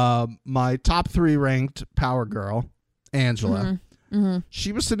my top 3 ranked power girl, Angela.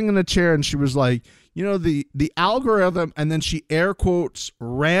 She was sitting in a chair and she was like, you know, the algorithm, and then she air quotes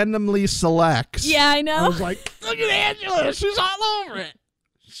randomly selects. Yeah, I know. I was like, look at Angela. She's all over it.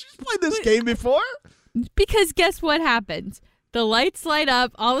 She's played this game before. Because guess what happens? The lights light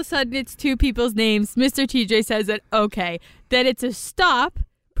up. All of a sudden, it's 2 people's names. Mr. TJ says it. Okay. Then it's a stop.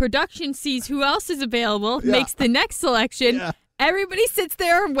 Production sees who else is available, makes the next selection. Yeah. Everybody sits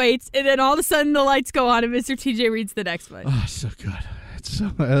there and waits, and then all of a sudden the lights go on and Mr. TJ reads the next one. Oh, so good.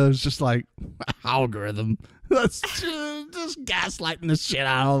 It was just like, algorithm. That's just gaslighting the shit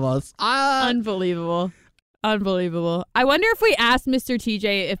out of us. Unbelievable. I wonder if we asked Mr.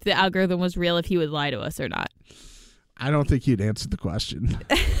 TJ if the algorithm was real, if he would lie to us or not. I don't think he'd answer the question.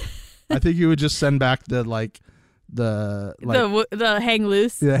 I think he would just send back the hang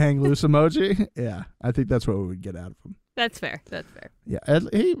loose. The hang loose emoji. Yeah, I think that's what we would get out of him. That's fair. Yeah,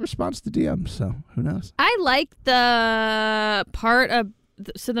 he responds to DMs, so who knows? I like the part of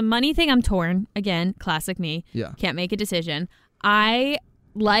so the money thing. I'm torn again. Classic me. Yeah, can't make a decision. I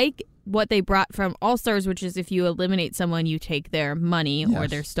like what they brought from All Stars, which is if you eliminate someone, you take their money or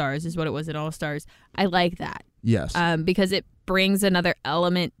their stars, is what it was in All Stars. I like that. Yes, because it brings another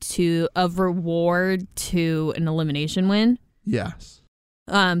element of reward to an elimination win. Yes,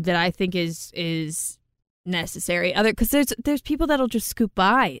 that I think is necessary. Because there's people that'll just scoot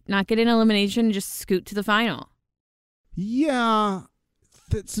by, not get an elimination, and just scoot to the final. Yeah,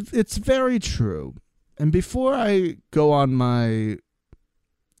 it's very true. And before I go on my, I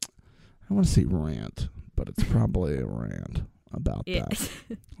want to say rant, but it's probably a rant about that.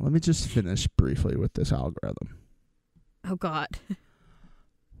 Let me just finish briefly with this algorithm. Oh, God.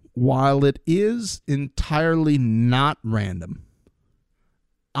 While it is entirely not random,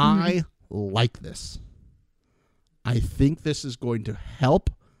 I like this. I think this is going to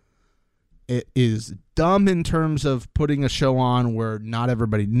help. It is dumb in terms of putting a show on where not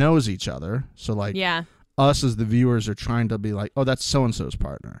everybody knows each other. So, like, us as the viewers are trying to be like, oh, that's so-and-so's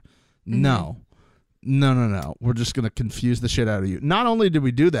partner. No. We're just going to confuse the shit out of you. Not only did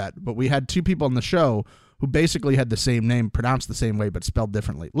we do that, but we had 2 people on the show who basically had the same name, pronounced the same way, but spelled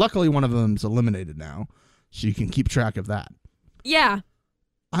differently. Luckily, one of them's eliminated now, so you can keep track of that. Yeah.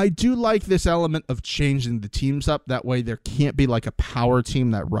 I do like this element of changing the teams up. That way there can't be like a power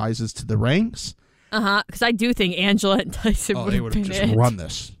team that rises to the ranks. Because I do think Angela and Tyson would have been just run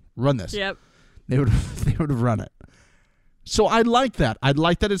this. Yep. They would have run it. So I like that. I'd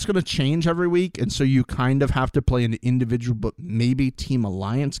like that it's going to change every week, and so you kind of have to play an individual but maybe team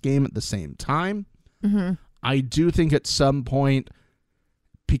alliance game at the same time. I do think at some point,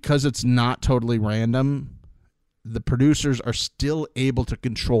 because it's not totally random, the producers are still able to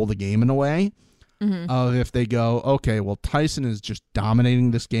control the game in a way of if they go, okay, well, Tyson is just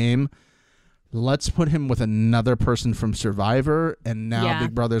dominating this game. Let's put him with another person from Survivor, and now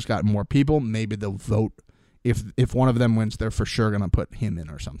Big Brother's got more people. Maybe they'll vote. If one of them wins, they're for sure going to put him in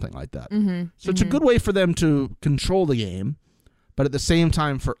or something like that. So it's a good way for them to control the game, but at the same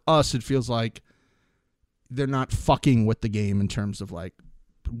time, for us, it feels like they're not fucking with the game in terms of like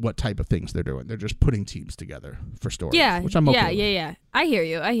what type of things they're doing. They're just putting teams together for stories. Which I'm okay with. Yeah. I hear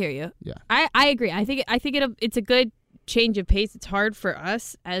you. Yeah. I agree. I think it's a good change of pace. It's hard for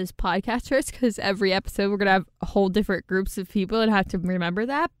us as podcasters because every episode we're gonna have a whole different groups of people and have to remember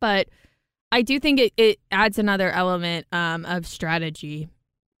that. But I do think it adds another element of strategy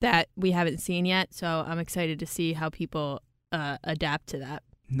that we haven't seen yet. So I'm excited to see how people adapt to that.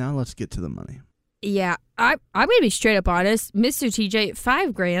 Now let's get to the money. Yeah, I'm going to be straight up honest. Mr. TJ,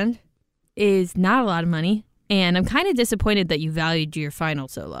 $5,000 is not a lot of money, and I'm kind of disappointed that you valued your final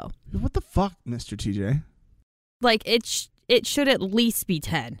so low. What the fuck, Mr. TJ? Like, it should at least be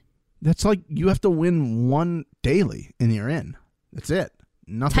 10. That's like you have to win one daily and you're in. That's it.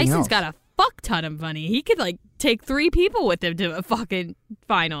 Nothing Tyson's else. got a fuck ton of money. He could, like, take 3 people with him to a fucking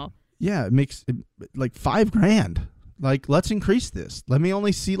final. Yeah, it makes it like $5,000. Like, let's increase this. Let me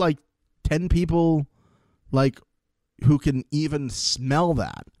only see like 10 people, like, who can even smell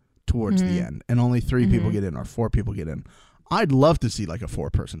that towards the end, and only 3 people get in or 4 people get in. I'd love to see like a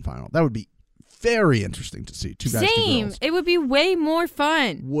 4-person final. That would be very interesting to see. 2 guys, 2 Same. girls. It would be way more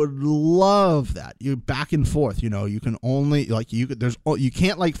fun. Would love that. You back and forth. You know, you can only like you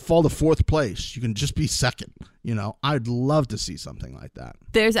can't like fall to 4th place. You can just be 2nd. You know, I'd love to see something like that.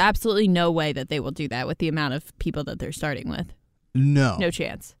 There's absolutely no way that they will do that with the amount of people that they're starting with. No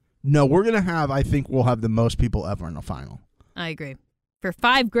chance. No, we're gonna have. I think we'll have the most people ever in a final. I agree. For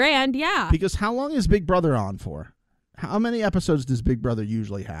 $5,000, yeah. Because how long is Big Brother on for? How many episodes does Big Brother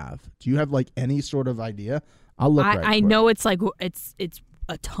usually have? Do you have like any sort of idea? I'll look. I know it's like it's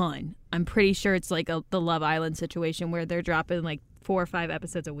a ton. I'm pretty sure it's like the Love Island situation where they're dropping like 4 or 5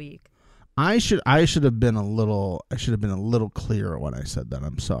 episodes a week. I should have been a little clearer when I said that.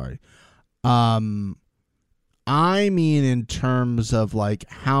 I'm sorry. I mean in terms of like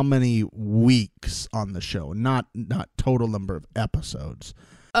how many weeks on the show, not total number of episodes.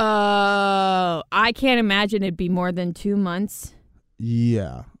 I can't imagine it'd be more than 2 months.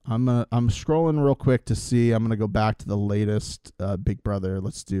 Yeah, I'm scrolling real quick to see. I'm gonna go back to the latest Big Brother.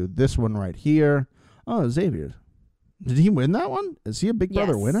 Let's do this one right here. Oh, Xavier, did he win that one? Is he a Big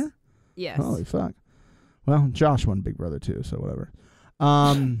Brother winner? Yes. Holy fuck. Well, Josh won Big Brother too, so whatever.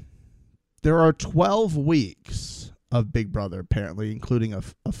 There are 12 weeks of Big Brother apparently, including a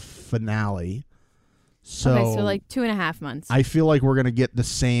finale. So like 2.5 months. I feel like we're going to get the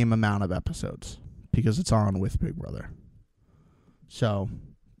same amount of episodes because it's on with Big Brother. So,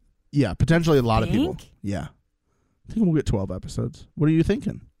 yeah, potentially a lot of people. Yeah. I think we'll get 12 episodes. What are you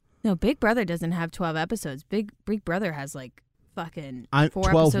thinking? No, Big Brother doesn't have 12 episodes. Big Brother has like fucking 4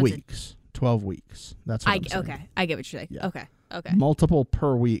 12 episodes. weeks. 12 weeks. That's what I'm saying. Okay, I get what you're saying. Yeah. Okay. Multiple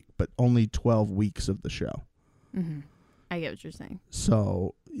per week, but only 12 weeks of the show. Mm-hmm. I get what you're saying.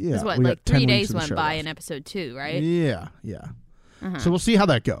 So, yeah. Because what, we like got 10 3 weeks days of the went show by left. in episode 2, right? Yeah. So we'll see how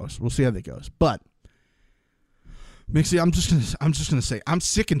that goes. But Mixie, I'm just gonna say I'm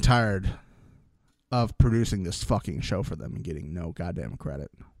sick and tired of producing this fucking show for them and getting no goddamn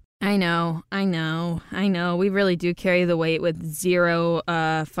credit. I know. We really do carry the weight with zero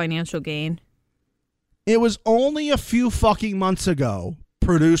financial gain. It was only a few fucking months ago,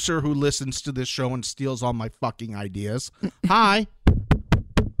 producer who listens to this show and steals all my fucking ideas. Hi,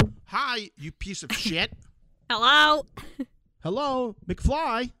 you piece of shit. Hello,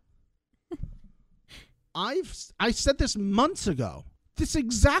 McFly. I said this months ago. This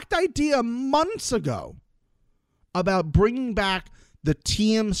exact idea months ago about bringing back the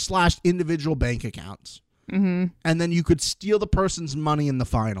team/individual bank accounts. Mm-hmm. And then you could steal the person's money in the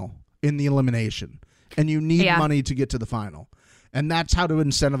final, in the elimination. And you need money to get to the final. And that's how to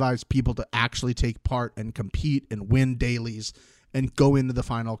incentivize people to actually take part and compete and win dailies and go into the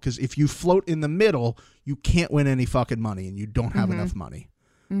final. Because if you float in the middle, you can't win any fucking money and you don't have enough money.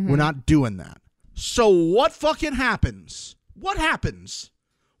 We're not doing that. So what fucking happens? What happens?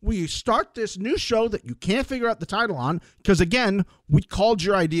 We start this new show that you can't figure out the title on because, again, we called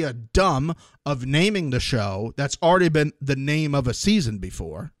your idea dumb of naming the show that's already been the name of a season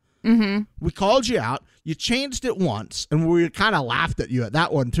before. Mm-hmm. We called you out. You changed it once, and we kind of laughed at you at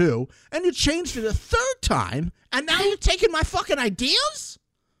that one, too. And you changed it a 3rd time, and now you're taking my fucking ideas?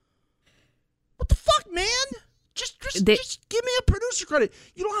 What the fuck, man? Just give me a producer credit.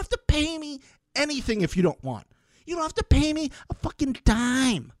 You don't have to pay me anything if you don't want. You don't have to pay me a fucking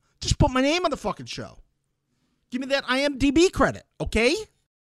dime. Just put my name on the fucking show. Give me that IMDb credit, okay?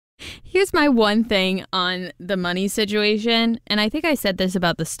 Here's my one thing on the money situation, and I think I said this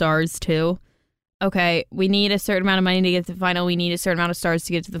about the stars too. Okay, we need a certain amount of money to get to the final. We need a certain amount of stars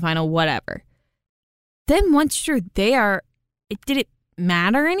to get to the final, whatever. Then once you're there, did it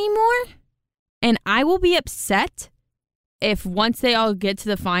matter anymore? And I will be upset if once they all get to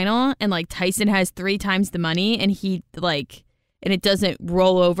the final and like Tyson has 3 times the money and and it doesn't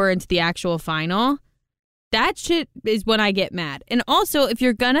roll over into the actual final. That shit is when I get mad. And also, if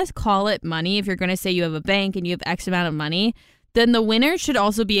you're going to call it money, if you're going to say you have a bank and you have X amount of money, then the winner should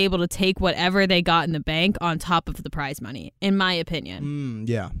also be able to take whatever they got in the bank on top of the prize money, in my opinion.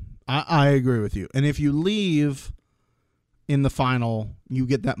 Yeah, I agree with you. And if you leave in the final, you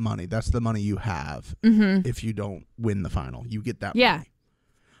get that money. That's the money you have. Mm-hmm. If you don't win the final, you get that money.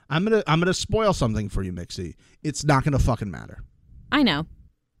 I'm gonna spoil something for you, Mixie. It's not gonna fucking matter. I know.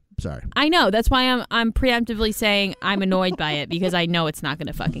 Sorry. I know. That's why I'm preemptively saying I'm annoyed by it because I know it's not going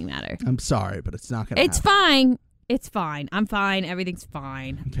to fucking matter. I'm sorry, but it's not going to It's fine. It's fine. I'm fine. Everything's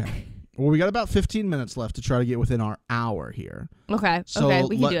fine. Okay. Well, we got about 15 minutes left to try to get within our hour here. Okay. So okay,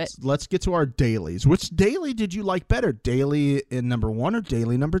 we can do it. Let's get to our dailies. Which daily did you like better? Daily in number 1 or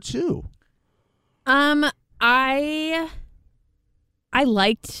daily number 2? I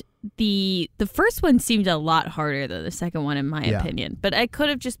liked the first one seemed a lot harder than the second one in my opinion. But it could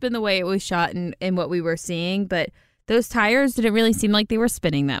have just been the way it was shot and what we were seeing. But those tires didn't really seem like they were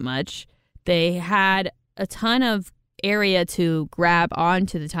spinning that much. They had a ton of area to grab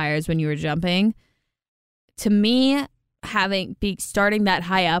onto the tires when you were jumping. To me, starting that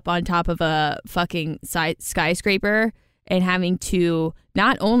high up on top of a fucking skyscraper and having to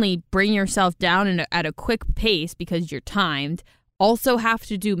not only bring yourself down at a quick pace because you're timed, also have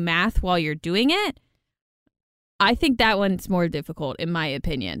to do math while you're doing it, I think that one's more difficult in my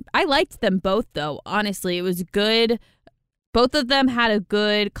opinion. I liked them both though. Honestly, it was good. Both of them had a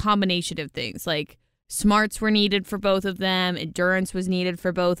good combination of things. Like smarts were needed for both of them. Endurance was needed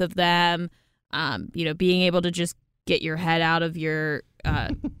for both of them. Being able to just get your head out of your,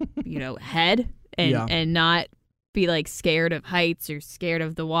 head and not be like scared of heights or scared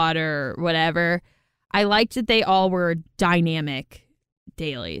of the water or whatever. I liked that they all were dynamic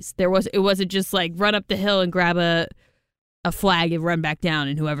dailies. It wasn't just like run up the hill and grab a flag and run back down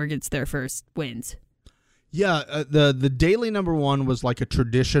and whoever gets there first wins. Yeah, the daily number 1 was like a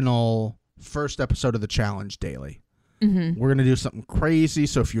traditional first episode of the challenge daily. Mm-hmm. We're going to do something crazy.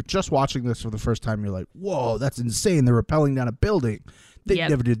 So if you're just watching this for the first time, you're like, whoa, that's insane. They're rappelling down a building. They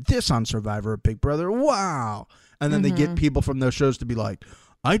never did this on Survivor or Big Brother. Wow. And then they get people from those shows to be like,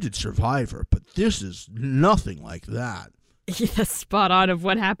 I did Survivor, but this is nothing like that. Yeah, spot on of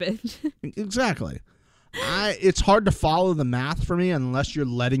what happened. Exactly. It's hard to follow the math for me unless you're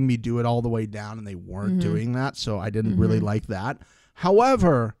letting me do it all the way down, and they weren't doing that, so I didn't really like that.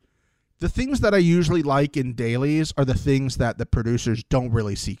 However, the things that I usually like in dailies are the things that the producers don't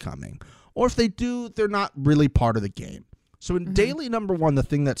really see coming. Or if they do, they're not really part of the game. So in daily number 1, the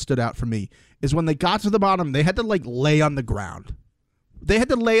thing that stood out for me is when they got to the bottom, they had to like lay on the ground. They had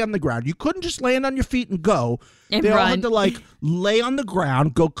to lay on the ground. You couldn't just land on your feet and go. And they run. all had to like lay on the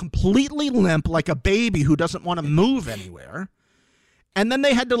ground, go completely limp like a baby who doesn't want to move anywhere. And then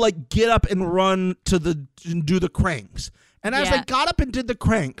they had to like get up and run and do the cranks. And as they got up and did the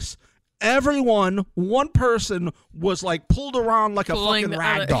cranks, one person was like pulled around like a fucking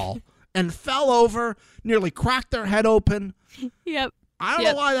rag doll and fell over, nearly cracked their head open. Yep. I don't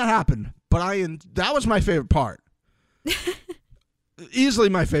know why that happened, but that was my favorite part. Easily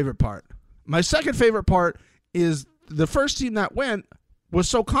my favorite part. My second favorite part is the first team that went was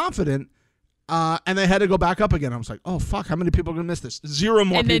so confident, and they had to go back up again. I was like, oh, fuck, how many people are going to miss this? 0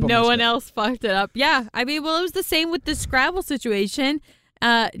 more people. And then no one else fucked it up. Yeah. I mean, well, it was the same with the Scrabble situation.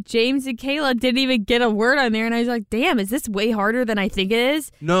 James and Kayla didn't even get a word on there, and I was like, damn, is this way harder than I think it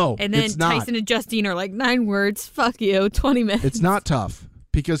is? No, and then it's not. Tyson and Justine are like, 9 words, fuck you, 20 minutes. It's not tough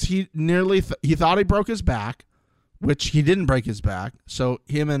because he nearly he thought he broke his back, which he didn't break his back. So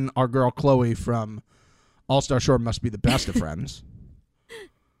him and our girl Chloe from All-Star Shore must be the best of friends.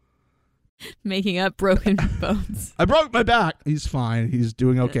 Making up broken bones. I broke my back. He's fine. He's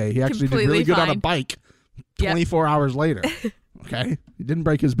doing okay. He actually Completely did really good fine. on a bike 24 hours later. Okay? He didn't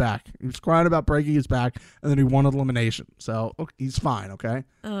break his back. He was crying about breaking his back, and then he won elimination. So he's fine, okay?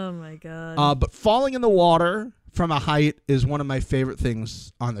 Oh, my God. But falling in the water from a height is one of my favorite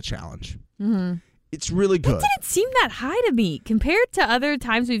things on the challenge. Mm-hmm. It's really good. It didn't seem that high to me. Compared to other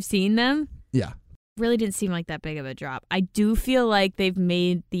times we've seen them, Yeah. really didn't seem like that big of a drop. I do feel like they've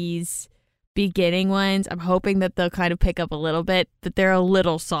made these beginning ones, I'm hoping that they'll kind of pick up a little bit, that they're a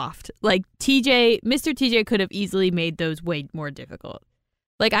little soft. Like Mr. TJ could have easily made those way more difficult.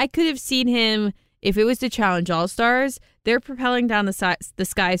 Like I could have seen him, if it was to challenge All-Stars, they're propelling down the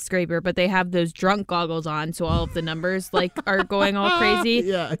skyscraper, but they have those drunk goggles on, so all of the numbers like are going all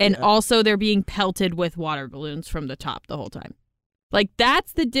crazy. Also they're being pelted with water balloons from the top the whole time. Like,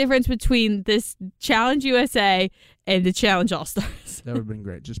 that's the difference between this Challenge USA and the Challenge All-Stars. That would have been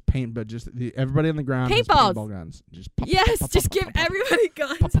great. Just paint, but just everybody on the ground has Paintballs. paintball guns. Just pop, Yes, pop, just pop, give pop, pop, everybody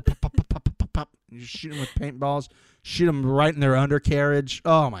guns. pop, pop, pop, pop, pop, pop, pop. You just shoot them with paintballs. Shoot them right in their undercarriage.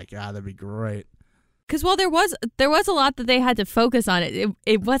 Oh my God, that'd be great. Because while there was a lot that they had to focus on,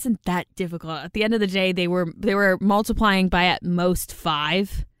 it wasn't that difficult. At the end of the day, they were multiplying by at most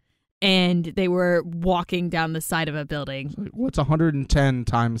 5. And they were walking down the side of a building. What's 110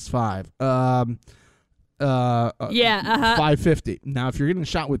 times 5? 550. Now, if you're getting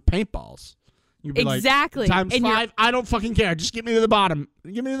shot with paintballs, you'd be exactly. like, times 5, I don't fucking care. Just get me to the bottom.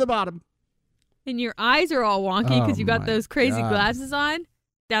 Get me to the bottom. And your eyes are all wonky because you got those crazy glasses on.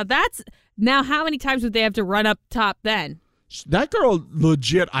 Now how many times would they have to run up top then? That girl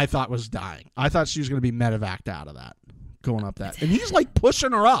legit, I thought, was dying. I thought she was going to be medevaced out of that, going up that. And he's like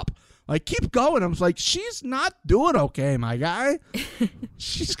pushing her up. Like, keep going. I was like, she's not doing okay, my guy.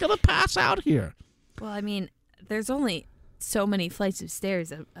 She's going to pass out here. Well, I mean, there's only so many flights of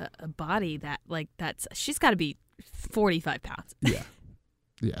stairs. A body that's she's got to be 45 pounds. Yeah.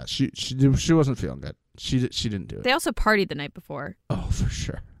 Yeah, she wasn't feeling good. She didn't do it. They also partied the night before. Oh, for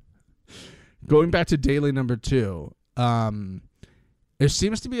sure. Going back to daily number 2, there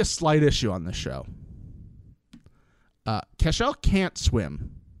seems to be a slight issue on this show. Cashel can't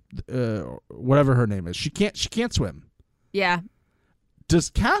swim. Whatever her name is, she can't swim. Yeah. Does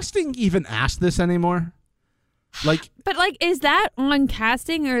casting even ask this anymore? Like, but is that on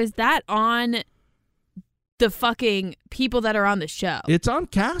casting or is that on the fucking people that are on the show? It's on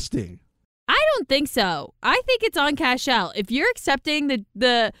casting. I don't think so. I think it's on Cashel. If you're accepting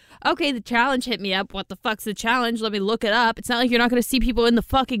the challenge hit me up. What the fuck's the challenge? Let me look it up. It's not like you're not going to see people in the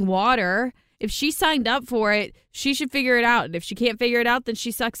fucking water. If she signed up for it, she should figure it out. And if she can't figure it out, then she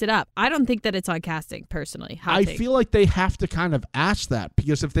sucks it up. I don't think that it's on casting, personally. I feel like they have to kind of ask that,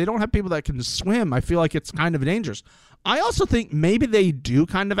 because if they don't have people that can swim, I feel like it's kind of dangerous. I also think maybe they do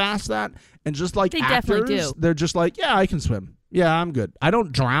kind of ask that, and just like they actors, definitely do. They're just like, yeah, I can swim. Yeah, I'm good. I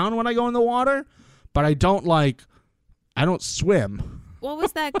don't drown when I go in the water, but I don't swim. What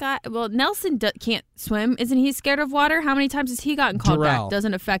was that guy? Well, Nelson can't swim. Isn't he scared of water? How many times has he gotten called back?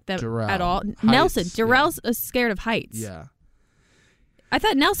 Doesn't affect them at all. Heights, Nelson. Darrell's scared of heights. Yeah. I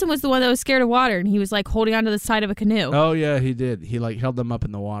thought Nelson was the one that was scared of water, and he was like holding onto the side of a canoe. Oh, yeah, he did. He like held them up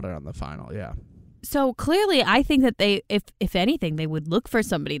in the water on the final, yeah. So clearly, I think that they, if anything, they would look for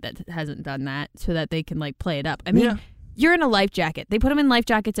somebody that hasn't done that so that they can like play it up. I mean, You're in a life jacket. They put them in life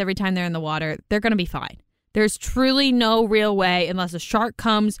jackets every time they're in the water. They're going to be fine. There's truly no real way, unless a shark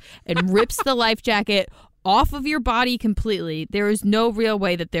comes and rips the life jacket off of your body completely. There is no real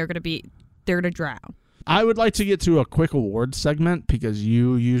way that they're going to drown. I would like to get to a quick awards segment, because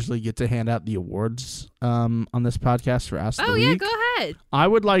you usually get to hand out the awards on this podcast for Ask the Week. Oh, yeah, go ahead. I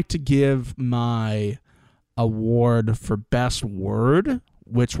would like to give my award for Best Word,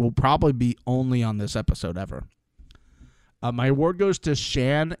 which will probably be only on this episode ever. My award goes to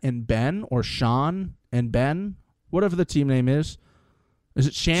Shan and Ben, or Sean and Ben, whatever the team name is. Is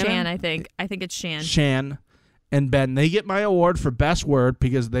it Shannon? Shan, I think. I think it's Shan. Shan and Ben. They get my award for Best Word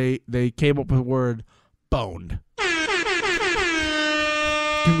because they came up with the word boned.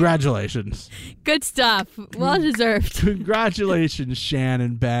 Congratulations. Good stuff. Well deserved. Congratulations, Shan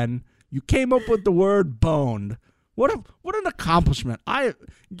and Ben. You came up with the word boned. What an accomplishment. You're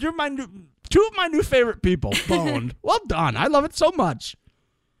two of my new favorite people. Boned. Well done. I love it so much.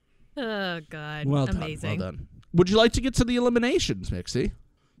 Oh, God. Well amazing. Done. Would you like to get to the eliminations, Mixie?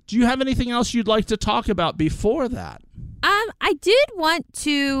 Do you have anything else you'd like to talk about before that? I did want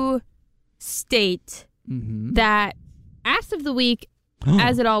to state that Ask of the Week,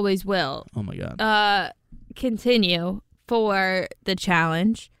 as it always will, oh my God, continue for the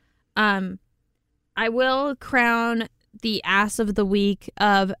challenge. I will crown the Ass of the Week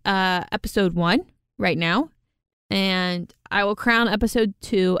of episode 1 right now, and I will crown episode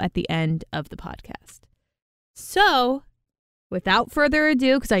 2 at the end of the podcast. So, without further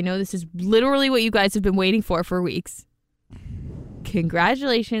ado, because I know this is literally what you guys have been waiting for weeks,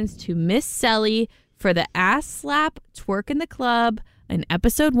 congratulations to Miss Selly for the ass slap twerk in the club in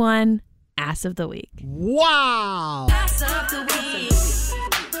episode 1, Ass of the Week. Wow! Ass of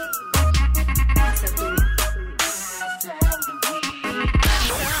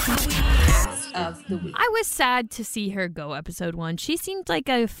the Week. I was sad to see her go episode 1. She seemed like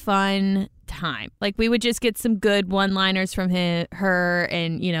a fun time. Like, we would just get some good one-liners from her,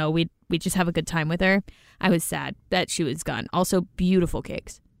 and, you know, we'd just have a good time with her. I was sad that she was gone. Also, beautiful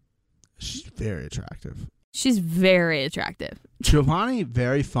cakes. She's very attractive. She's very attractive. Giovanni,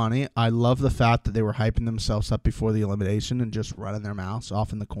 very funny. I love the fact that they were hyping themselves up before the elimination and just running their mouths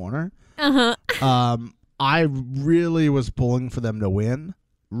off in the corner. I really was pulling for them to win.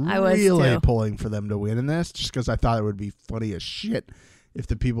 Really pulling for them to win in this, just because I thought it would be funny as shit if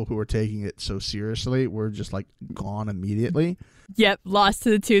the people who were taking it so seriously were just like gone immediately. Yep, lost to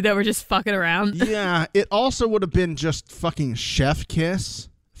the two that were just fucking around. Yeah, it also would have been just fucking chef kiss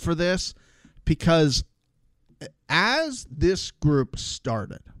for this, because as this group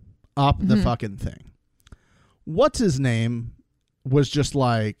started up the fucking thing, what's his name was just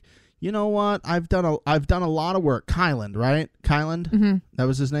like, you know what? I've done a lot of work. Kyland, right? Kyland, that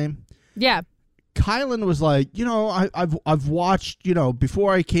was his name. Yeah. Kyland was like, you know, I've watched, you know,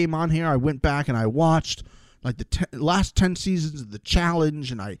 before I came on here, I went back and I watched like the last 10 seasons of The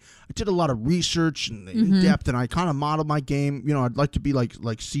Challenge, and I did a lot of research and in depth, and I kind of modeled my game. You know, I'd like to be like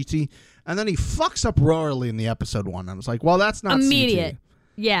CT. And then he fucks up royally in the episode 1. I was like, well, that's not immediate. CT.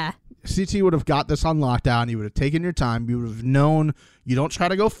 Yeah. CT would have got this on lockdown. You would have taken your time. You would have known you don't try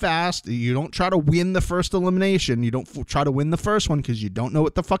to go fast. You don't try to win the first elimination. You don't try to win the first one because you don't know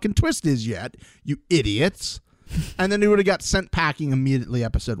what the fucking twist is yet, you idiots. And then he would have got sent packing immediately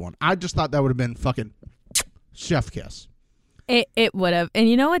episode 1. I just thought that would have been fucking chef kiss. It would have. And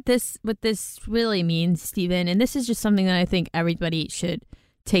you know what this really means, Steven? And this is just something that I think everybody should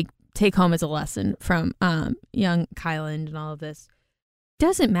take home as a lesson from young Kyland and all of this.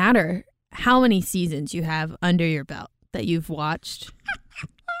 Doesn't matter how many seasons you have under your belt that you've watched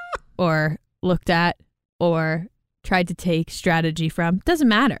or looked at or tried to take strategy from. Doesn't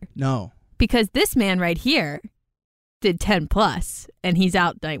matter. No. Because this man right here did 10 plus and he's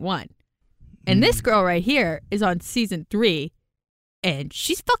out night 1. And this girl right here is on season 3 and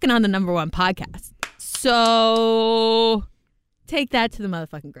she's fucking on the #1 podcast. So take that to the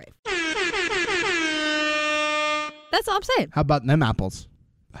motherfucking grave. That's all I'm saying. How about them apples?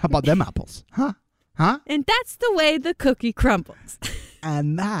 Huh? And that's the way the cookie crumbles.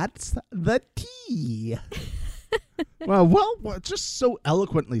 And that's the tea. well, just so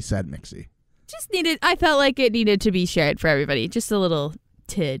eloquently said, Mixie. I felt like it needed to be shared for everybody. Just a little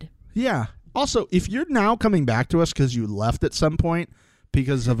tid. Yeah. Also, if you're now coming back to us because you left at some point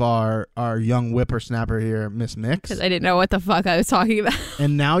because of our young whippersnapper here, Miss Mix. Because I didn't know what the fuck I was talking about.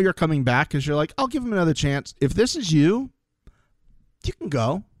 And now you're coming back because you're like, I'll give him another chance. If this is you, you can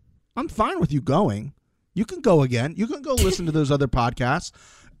go. I'm fine with you going. You can go again. You can go listen to those other podcasts.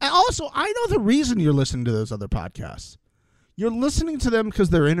 And also, I know the reason you're listening to those other podcasts. You're listening to them because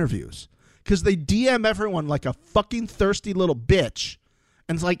they're interviews. Because they DM everyone like a fucking thirsty little bitch.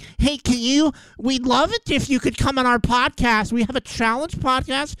 And it's like, hey, we'd love it if you could come on our podcast. We have a challenge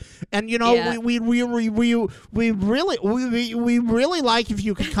podcast. And, you know, Yeah. we really like if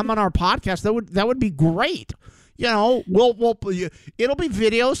you could come on our podcast. That would be great. You know, it'll be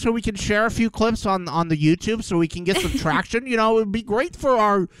video so we can share a few clips on the YouTube so we can get some traction. You know, it would be great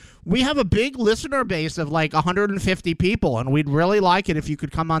we have a big listener base of like 150 people, and we'd really like it if you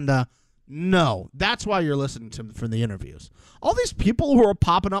could come on the... No, that's why you're listening to them for the interviews. All these people who are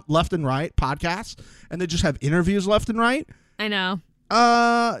popping up left and right, podcasts, and they just have interviews left and right. I know.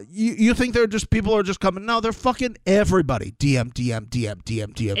 You think they're just people are just coming? No, they're fucking everybody.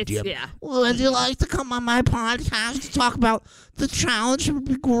 DM. Yeah. Would you like to come on my podcast to talk about the challenge? It would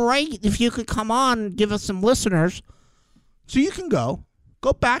be great if you could come on and give us some listeners. So you can go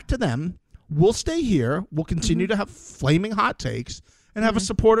back to them. We'll stay here. We'll continue to have flaming hot takes and have a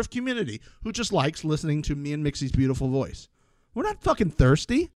supportive community who just likes listening to me and Mixie's beautiful voice. We're not fucking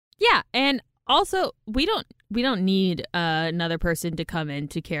thirsty. Yeah, and also we don't need another person to come in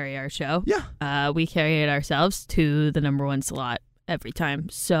to carry our show. Yeah. We carry it ourselves to the #1 slot every time.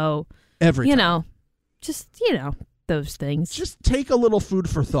 So Every time. Those things. Just take a little food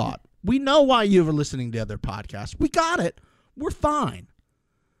for thought. We know why you were listening to other podcasts. We got it. We're fine.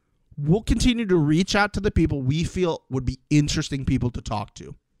 We'll continue to reach out to the people we feel would be interesting people to talk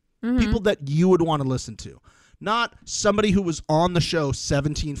to. People that you would want to listen to. Not somebody who was on the show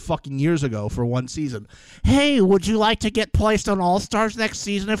 17 fucking years ago for one season. Hey, would you like to get placed on All Stars next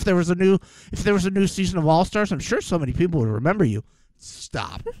season if there was a new season of All Stars? I'm sure so many people would remember you.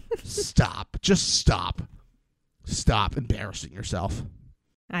 Stop. Stop. Just stop. Stop embarrassing yourself.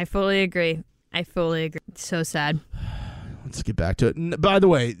 I fully agree. It's so sad. Let's get back to it. By the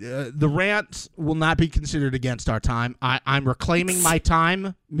way, the rant will not be considered against our time. I'm reclaiming my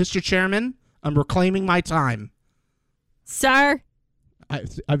time, Mr. Chairman. I'm reclaiming my time. Sir?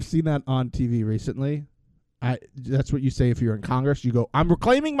 I've seen that on TV recently. That's what you say if you're in Congress. You go, I'm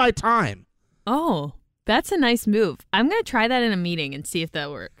reclaiming my time. Oh, that's a nice move. I'm going to try that in a meeting and see if that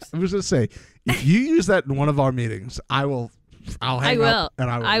works. I was going to say, if you use that in one of our meetings, I'll hang up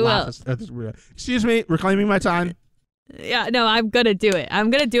and I will laugh at this. Excuse me, reclaiming my time. Yeah, no, I'm going to do it. I'm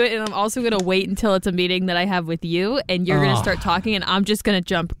going to do it, and I'm also going to wait until it's a meeting that I have with you, and you're going to start talking, and I'm just going to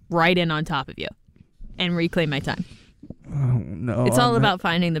jump right in on top of you and reclaim my time. Oh, no. It's all about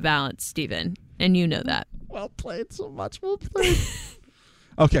finding the balance, Steven, and you know that. Well played, so much well played.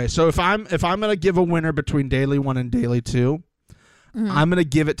 Okay, so if I'm going to give a winner between Daily 1 and Daily 2, I'm going to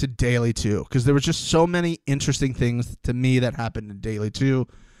give it to Daily 2, because there were just so many interesting things to me that happened in Daily 2.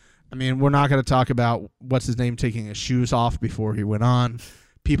 I mean, we're not going to talk about what's his name taking his shoes off before he went on,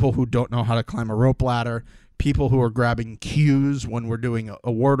 people who don't know how to climb a rope ladder, people who are grabbing cues when we're doing a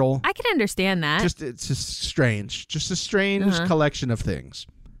Wordle. I can understand that. It's just strange. Just a strange collection of things.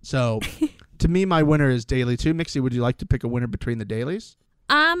 So To me, my winner is Daly 2. Mixie, would you like to pick a winner between the Dalys?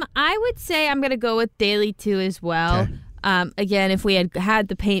 I would say I'm gonna go with Daly 2 as well. Okay. Again, if we had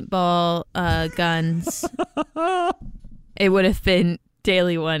the paintball guns, it would have been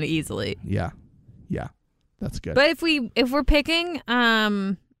Daly 1 easily. Yeah. That's good. But if we're picking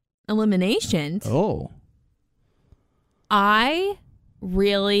eliminations, I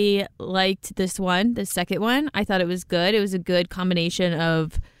really liked this one, the second one. I thought it was good. It was a good combination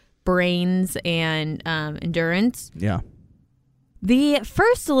of brains and endurance. Yeah. The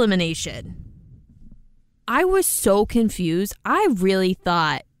first elimination, I was so confused. I really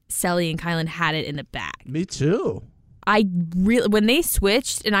thought Selly and Kylan had it in the bag. Me too. When they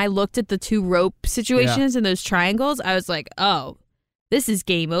switched and I looked at the 2 rope situations and those triangles, I was like, oh, this is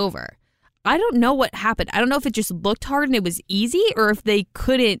game over. I don't know what happened. I don't know if it just looked hard and it was easy, or if they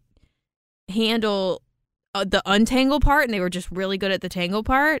couldn't handle the untangle part and they were just really good at the tangle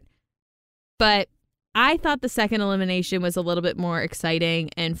part. But I thought the second elimination was a little bit more exciting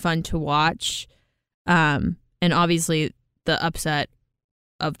and fun to watch. And obviously the upset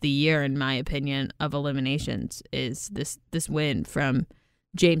of the year, in my opinion, of eliminations is this win from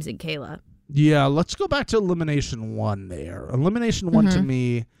James and Kayla. Yeah, let's go back to Elimination 1 there. Elimination 1 to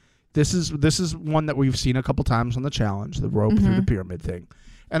me, this is one that we've seen a couple times on the challenge, the rope through the pyramid thing.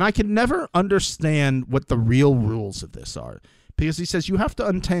 And I can never understand what the real rules of this are. Because he says you have to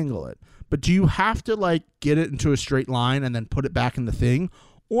untangle it. But do you have to like get it into a straight line and then put it back in the thing?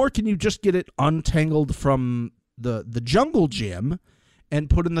 Or can you just get it untangled from the jungle gym and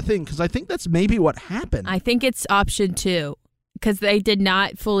put in the thing? Because I think that's maybe what happened. I think it's option 2. Because they did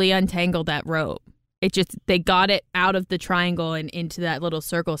not fully untangle that rope. It just, they got it out of the triangle and into that little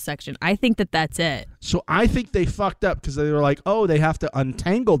circle section. I think that's it. So I think they fucked up because they were like, oh, they have to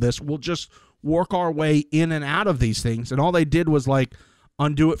untangle this. We'll just work our way in and out of these things. And all they did was like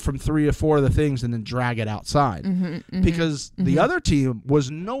undo it from 3 or 4 of the things and then drag it outside. Because the other team was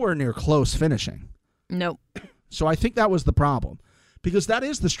nowhere near close finishing. Nope. So I think that was the problem. Because that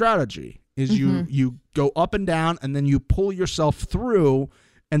is the strategy, is you go up and down and then you pull yourself through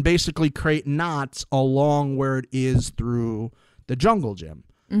and basically create knots along where it is through the jungle gym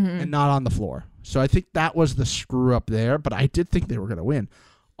and not on the floor. So I think that was the screw up there, but I did think they were going to win.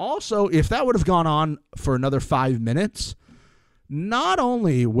 Also, if that would have gone on for another 5 minutes, not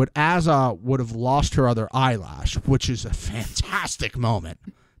only would Azza would have lost her other eyelash, which is a fantastic moment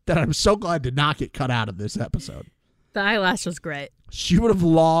that I'm so glad did not get cut out of this episode. The eyelash was great. She would have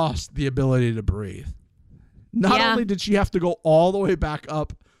lost the ability to breathe. Not only did she have to go all the way back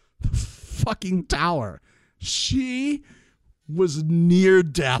up the fucking tower, she was near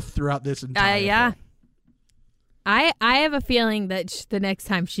death throughout this entire thing. I have a feeling that the next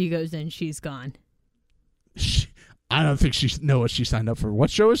time she goes in, she's gone. I don't think she knows what she signed up for. What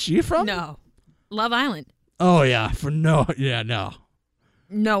show is she from? No. Love Island. Oh, yeah. No.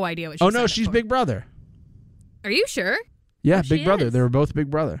 No idea what she's Oh, no, she's Big Brother. Are you sure? Yeah, Oh, Big Brother. They were both Big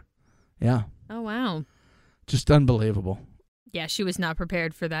Brother. Yeah. Oh, wow. Just unbelievable. Yeah, she was not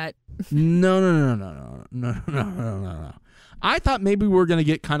prepared for that. No. I thought maybe we were going to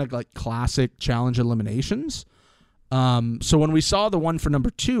get kind of like classic challenge eliminations. So when we saw the one for number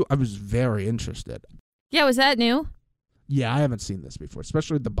 2, I was very interested. Yeah, was that new? Yeah, I haven't seen this before,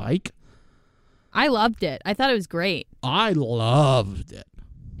 especially the bike. I loved it. I thought it was great. I loved it.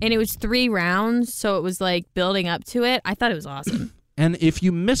 And it was 3 rounds, so it was like building up to it. I thought it was awesome. And if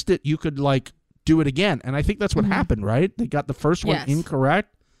you missed it, you could like do it again. And I think that's what happened, right? They got the first one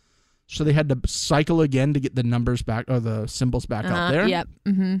incorrect, so they had to cycle again to get the numbers back or the symbols back up there. Yep.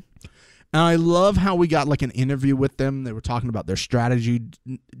 Mm-hmm. And I love how we got like an interview with them. They were talking about their strategy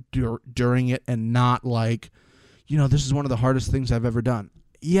during it and not like, this is one of the hardest things I've ever done.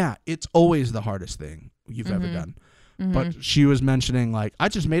 Yeah, it's always the hardest thing you've ever done. But she was mentioning like, I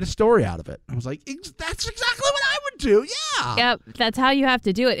just made a story out of it. I was like, that's exactly what I would do. Yeah. Yep. That's how you have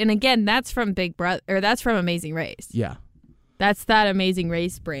to do it. And again, that's from Big Brother, or that's from Amazing Race. Yeah. That's that Amazing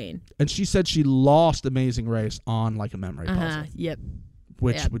Race brain. And she said she lost Amazing Race on like a memory puzzle. Yep.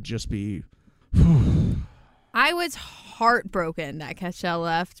 Which would just be. I was heartbroken that Cashel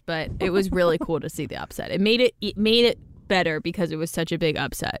left, but it was really cool to see the upset. It made it better because it was such a big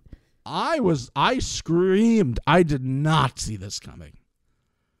upset. I screamed. I did not see this coming.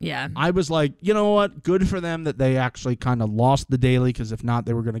 Yeah. I was like, you know what? Good for them that they actually kind of lost the daily, because if not,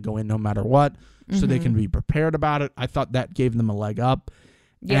 they were going to go in no matter what, so they can be prepared about it. I thought that gave them a leg up.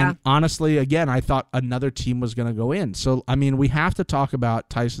 Yeah. And honestly, again, I thought another team was going to go in. So, I mean, we have to talk about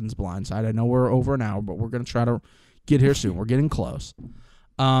Tyson's blindside. I know we're over an hour, but we're going to try to get here soon. We're getting close.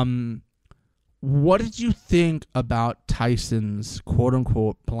 What did you think about Tyson's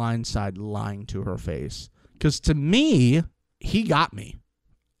quote-unquote blindside lying to her face? Because to me, he got me.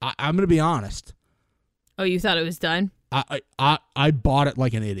 I'm going to be honest. Oh, you thought it was done? I bought it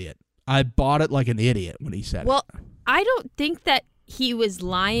like an idiot. I bought it like an idiot when he said it. Well, I don't think that he was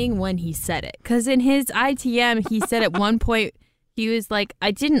lying when he said it. Because in his ITM, he said at one point, he was like,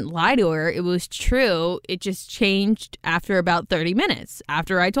 I didn't lie to her. It was true. It just changed after about 30 minutes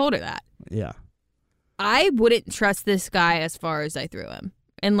after I told her that. Yeah. I wouldn't trust this guy as far as I threw him.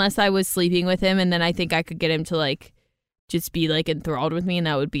 Unless I was sleeping with him, and then I think I could get him to, like, just be, like, enthralled with me, and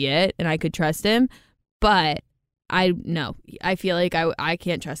that would be it, and I could trust him. But I feel like I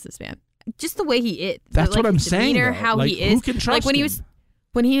can't trust this man. Just the way he is. That's what I'm saying, though. How like, he is. Who can trust like him?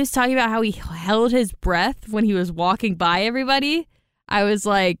 when he was talking about how he held his breath when he was walking by everybody, I was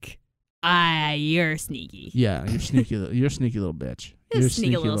like, you're sneaky. Yeah, you're sneaky. You're a sneaky little bitch. You're a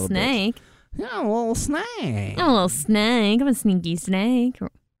sneaky little snake. Bitch. Yeah, a little snake. I'm a little snake. I'm a sneaky snake.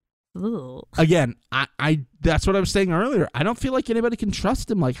 Ugh. Again, I that's what I was saying earlier. I don't feel like anybody can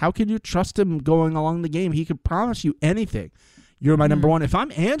trust him. Like, how can you trust him going along the game? He could promise you anything. You're my number one. If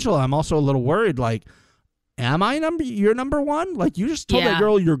I'm Angela, I'm also a little worried. Like, am I your number one? Like, you just told that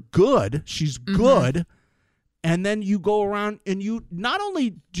girl you're good. She's good. And then you go around and you not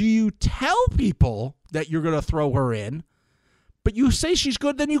only do you tell people that you're going to throw her in, but you say she's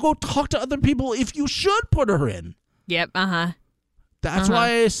good, then you go talk to other people if you should put her in. Yep, That's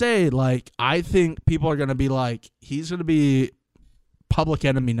why I say, like, I think people are going to be like, he's going to be public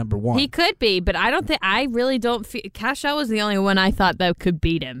enemy number one. He could be, but I really don't feel, Cashel was the only one I thought that could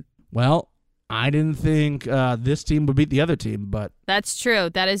beat him. Well, I didn't think this team would beat the other team, but. That's true.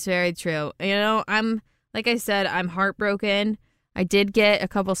 That is very true. You know, like I said, I'm heartbroken. I did get a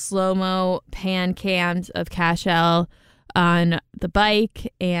couple slow-mo pan cams of Cashel on the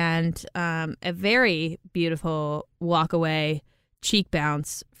bike and a very beautiful walk-away cheek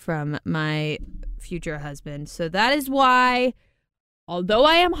bounce from my future husband. So that is why, although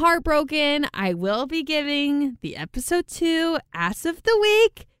I am heartbroken, I will be giving the episode 2 Ass of the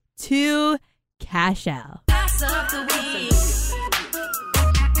Week to Cashel. Ass of the Week.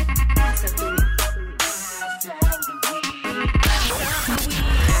 Ass of the Week.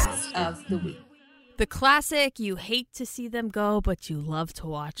 Ass of the Week. The classic, you hate to see them go, but you love to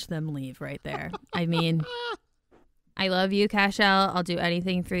watch them leave right there. I mean, I love you, Cashel. I'll do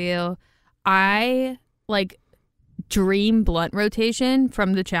anything for you. I, dream blunt rotation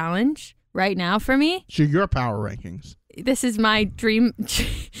from the challenge right now for me. So your power rankings. This is my dream.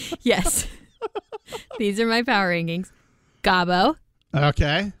 Yes. These are my power rankings. Gabo.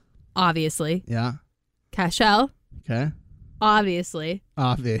 Okay. Obviously. Yeah. Cashel. Okay. Obviously.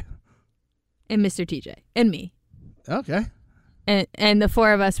 Avi. And Mr. TJ. And me. Okay. And the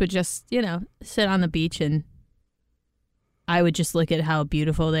four of us would just, sit on the beach and I would just look at how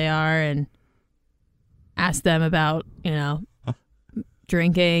beautiful they are and ask them about,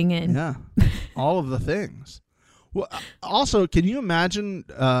 drinking and yeah, all of the things. Well, also, can you imagine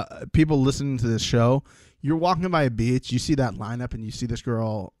people listening to this show? You're walking by a beach, you see that lineup, and you see this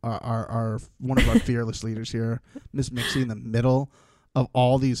girl, our one of our fearless leaders here, Miss Mixie, in the middle of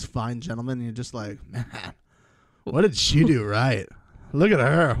all these fine gentlemen, and you're just like, man, what did she do right? Look at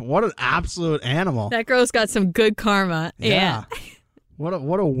her. What an absolute animal. That girl's got some good karma. Yeah. What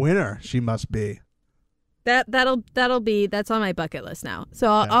a winner she must be. That's on my bucket list now. So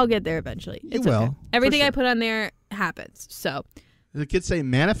I'll get there eventually. It's will. Okay. Everything sure. I put on there happens. So the kids say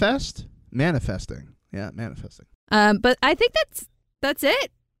manifest? Manifesting. Yeah, manifesting. But I think that's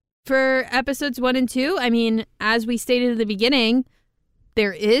it for episodes 1 and 2. I mean, as we stated at the beginning,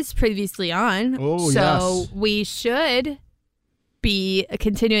 there is previously on. Oh, so yes. we should be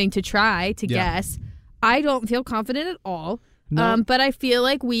continuing to try to guess. I don't feel confident at all. No. But I feel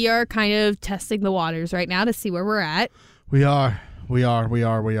like we are kind of testing the waters right now to see where we're at. We are.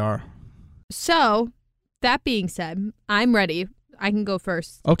 So, that being said, I'm ready. I can go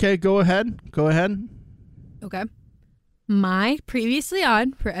first. Okay, go ahead. Okay. My previously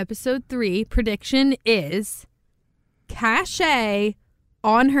on for episode 3 prediction is Cache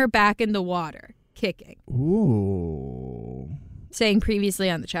on her back in the water, kicking. Ooh. Saying previously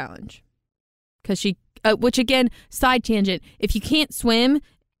on the challenge. Because she, which again, side tangent, if you can't swim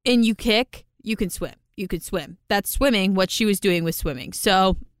and you kick, you can swim. You could swim. That's swimming. What she was doing was swimming.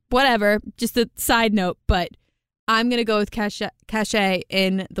 So, whatever. Just a side note, but I'm going to go with Cache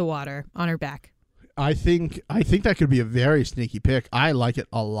in the water on her back. I think that could be a very sneaky pick. I like it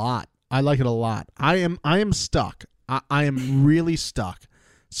a lot. I am stuck. I am really stuck.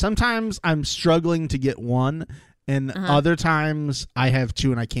 Sometimes I'm struggling to get one, and other times I have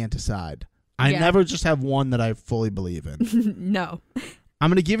two and I can't decide. I Yeah. never just have one that I fully believe in. No. I'm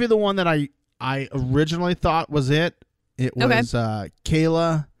going to give you the one that I originally thought was it. It was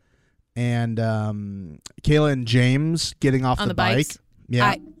Kayla and James getting off On the the bike. bikes?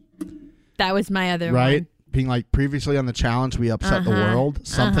 Yeah. That was my other Right? one. Being like, previously on the challenge, we upset the Uh-huh. world.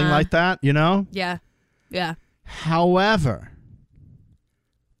 Something Uh-huh. like that, you know? Yeah. Yeah. However,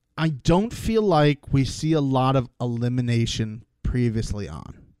 I don't feel like we see a lot of elimination previously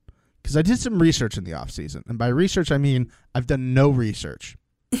on. Because I did some research in the offseason. And by research, I mean I've done no research.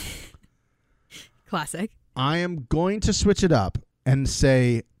 Classic. I am going to switch it up and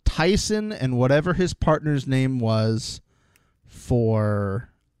say Tyson and whatever his partner's name was for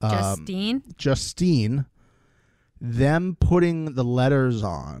Justine, them putting the letters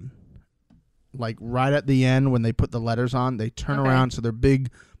on, like right at the end when they put the letters on, they turn around so their big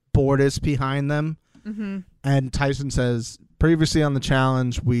board is behind them. Mm-hmm. And Tyson says, previously on the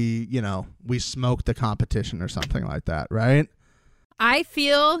challenge, we smoked the competition or something like that, right? I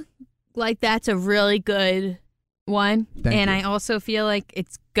feel like that's a really good one. Thank you. I also feel like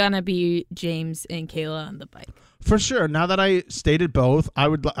it's going to be James and Kayla on the bike. For sure. Now that I stated both,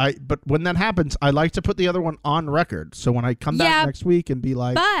 but when that happens, I like to put the other one on record. So when I come back next week and be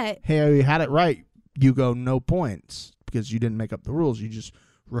like, But hey, you had it right, you go no points because you didn't make up the rules. You just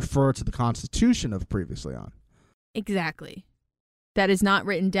refer to the Constitution of previously on. exactly. That is not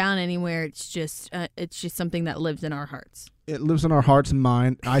written down anywhere. It's just something that lives in our hearts. It lives in our hearts and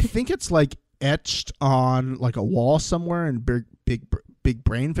mind. I think it's like etched on like a wall somewhere in big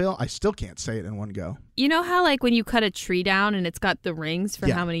Brainville. I still can't say it in one go. You know how like when you cut a tree down and it's got the rings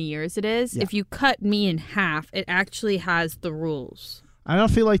for how many years it is? Yeah. If you cut me in half, it actually has the rules. I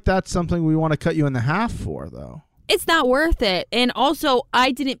don't feel like that's something we want to cut you in the half for, though. It's not worth it. And also,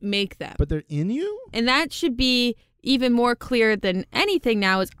 I didn't make them. But they're in you? And that should be even more clear than anything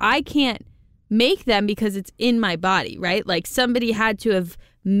now is I can't make them because it's in my body, right? Like somebody had to have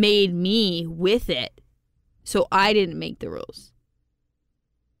made me with it. So I didn't make the rules.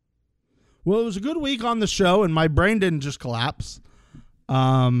 Well, it was a good week on the show, and my brain didn't just collapse.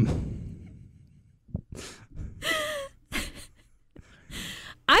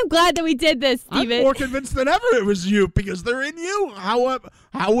 I'm glad that we did this, Steven. I'm more convinced than ever it was you because they're in you. How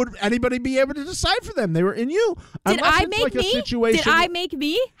would anybody be able to decide for them? They were in you. Did Unless I it's make like me? A situation Did I make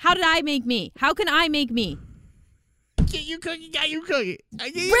me? How did I make me? How can I make me? Get you cookie, got you cookie.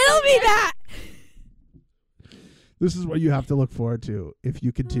 Riddle me that. This is what you have to look forward to if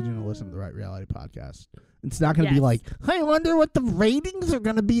you continue to listen to the Right Reality Podcast. It's not going to be like, I wonder what the ratings are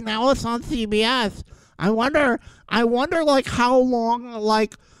going to be now it's on CBS. I wonder like how long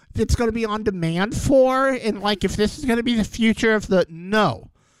like it's going to be on demand for, and like if this is going to be the future of the no.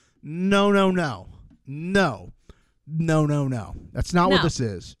 That's not what this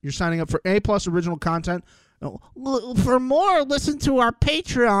is. You're signing up for A+ original content. For more, listen to our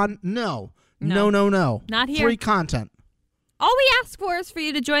Patreon. No. Not here. Free content. All we ask for is for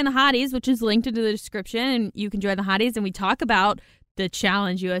you to join the Hotties, which is linked into the description, and you can join the Hotties, and we talk about the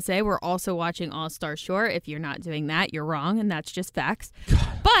Challenge USA. We're also watching All-Star Shore. If you're not doing that, you're wrong, and that's just facts.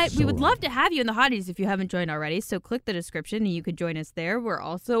 But we would love to have you in the Hotties if you haven't joined already, so click the description, and you can join us there. We're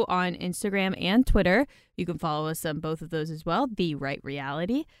also on Instagram and Twitter. You can follow us on both of those as well, The Right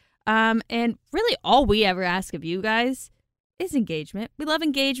Reality. And really all we ever ask of you guys is engagement. We love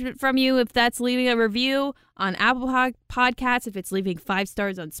engagement from you. If that's leaving a review on Apple Podcasts, if it's leaving 5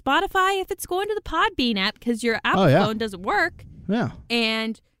 stars on Spotify, if it's going to the Podbean app because your Apple phone doesn't work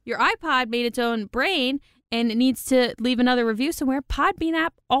and your iPod made its own brain and it needs to leave another review somewhere, Podbean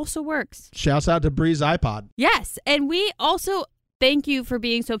app also works. Shouts out to Breeze iPod. Yes, and we also thank you for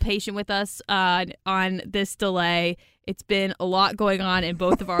being so patient with us on this delay. It's been a lot going on in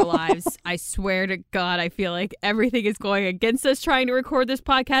both of our lives. I swear to God, I feel like everything is going against us trying to record this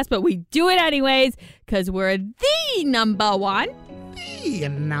podcast, but we do it anyways because we're the number one. The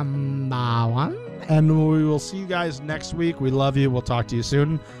number one. And we will see you guys next week. We love you. We'll talk to you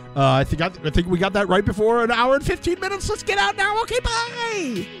soon. I think we got that right before an hour and 15 minutes. Let's get out now. Okay,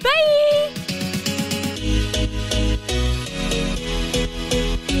 bye. Bye.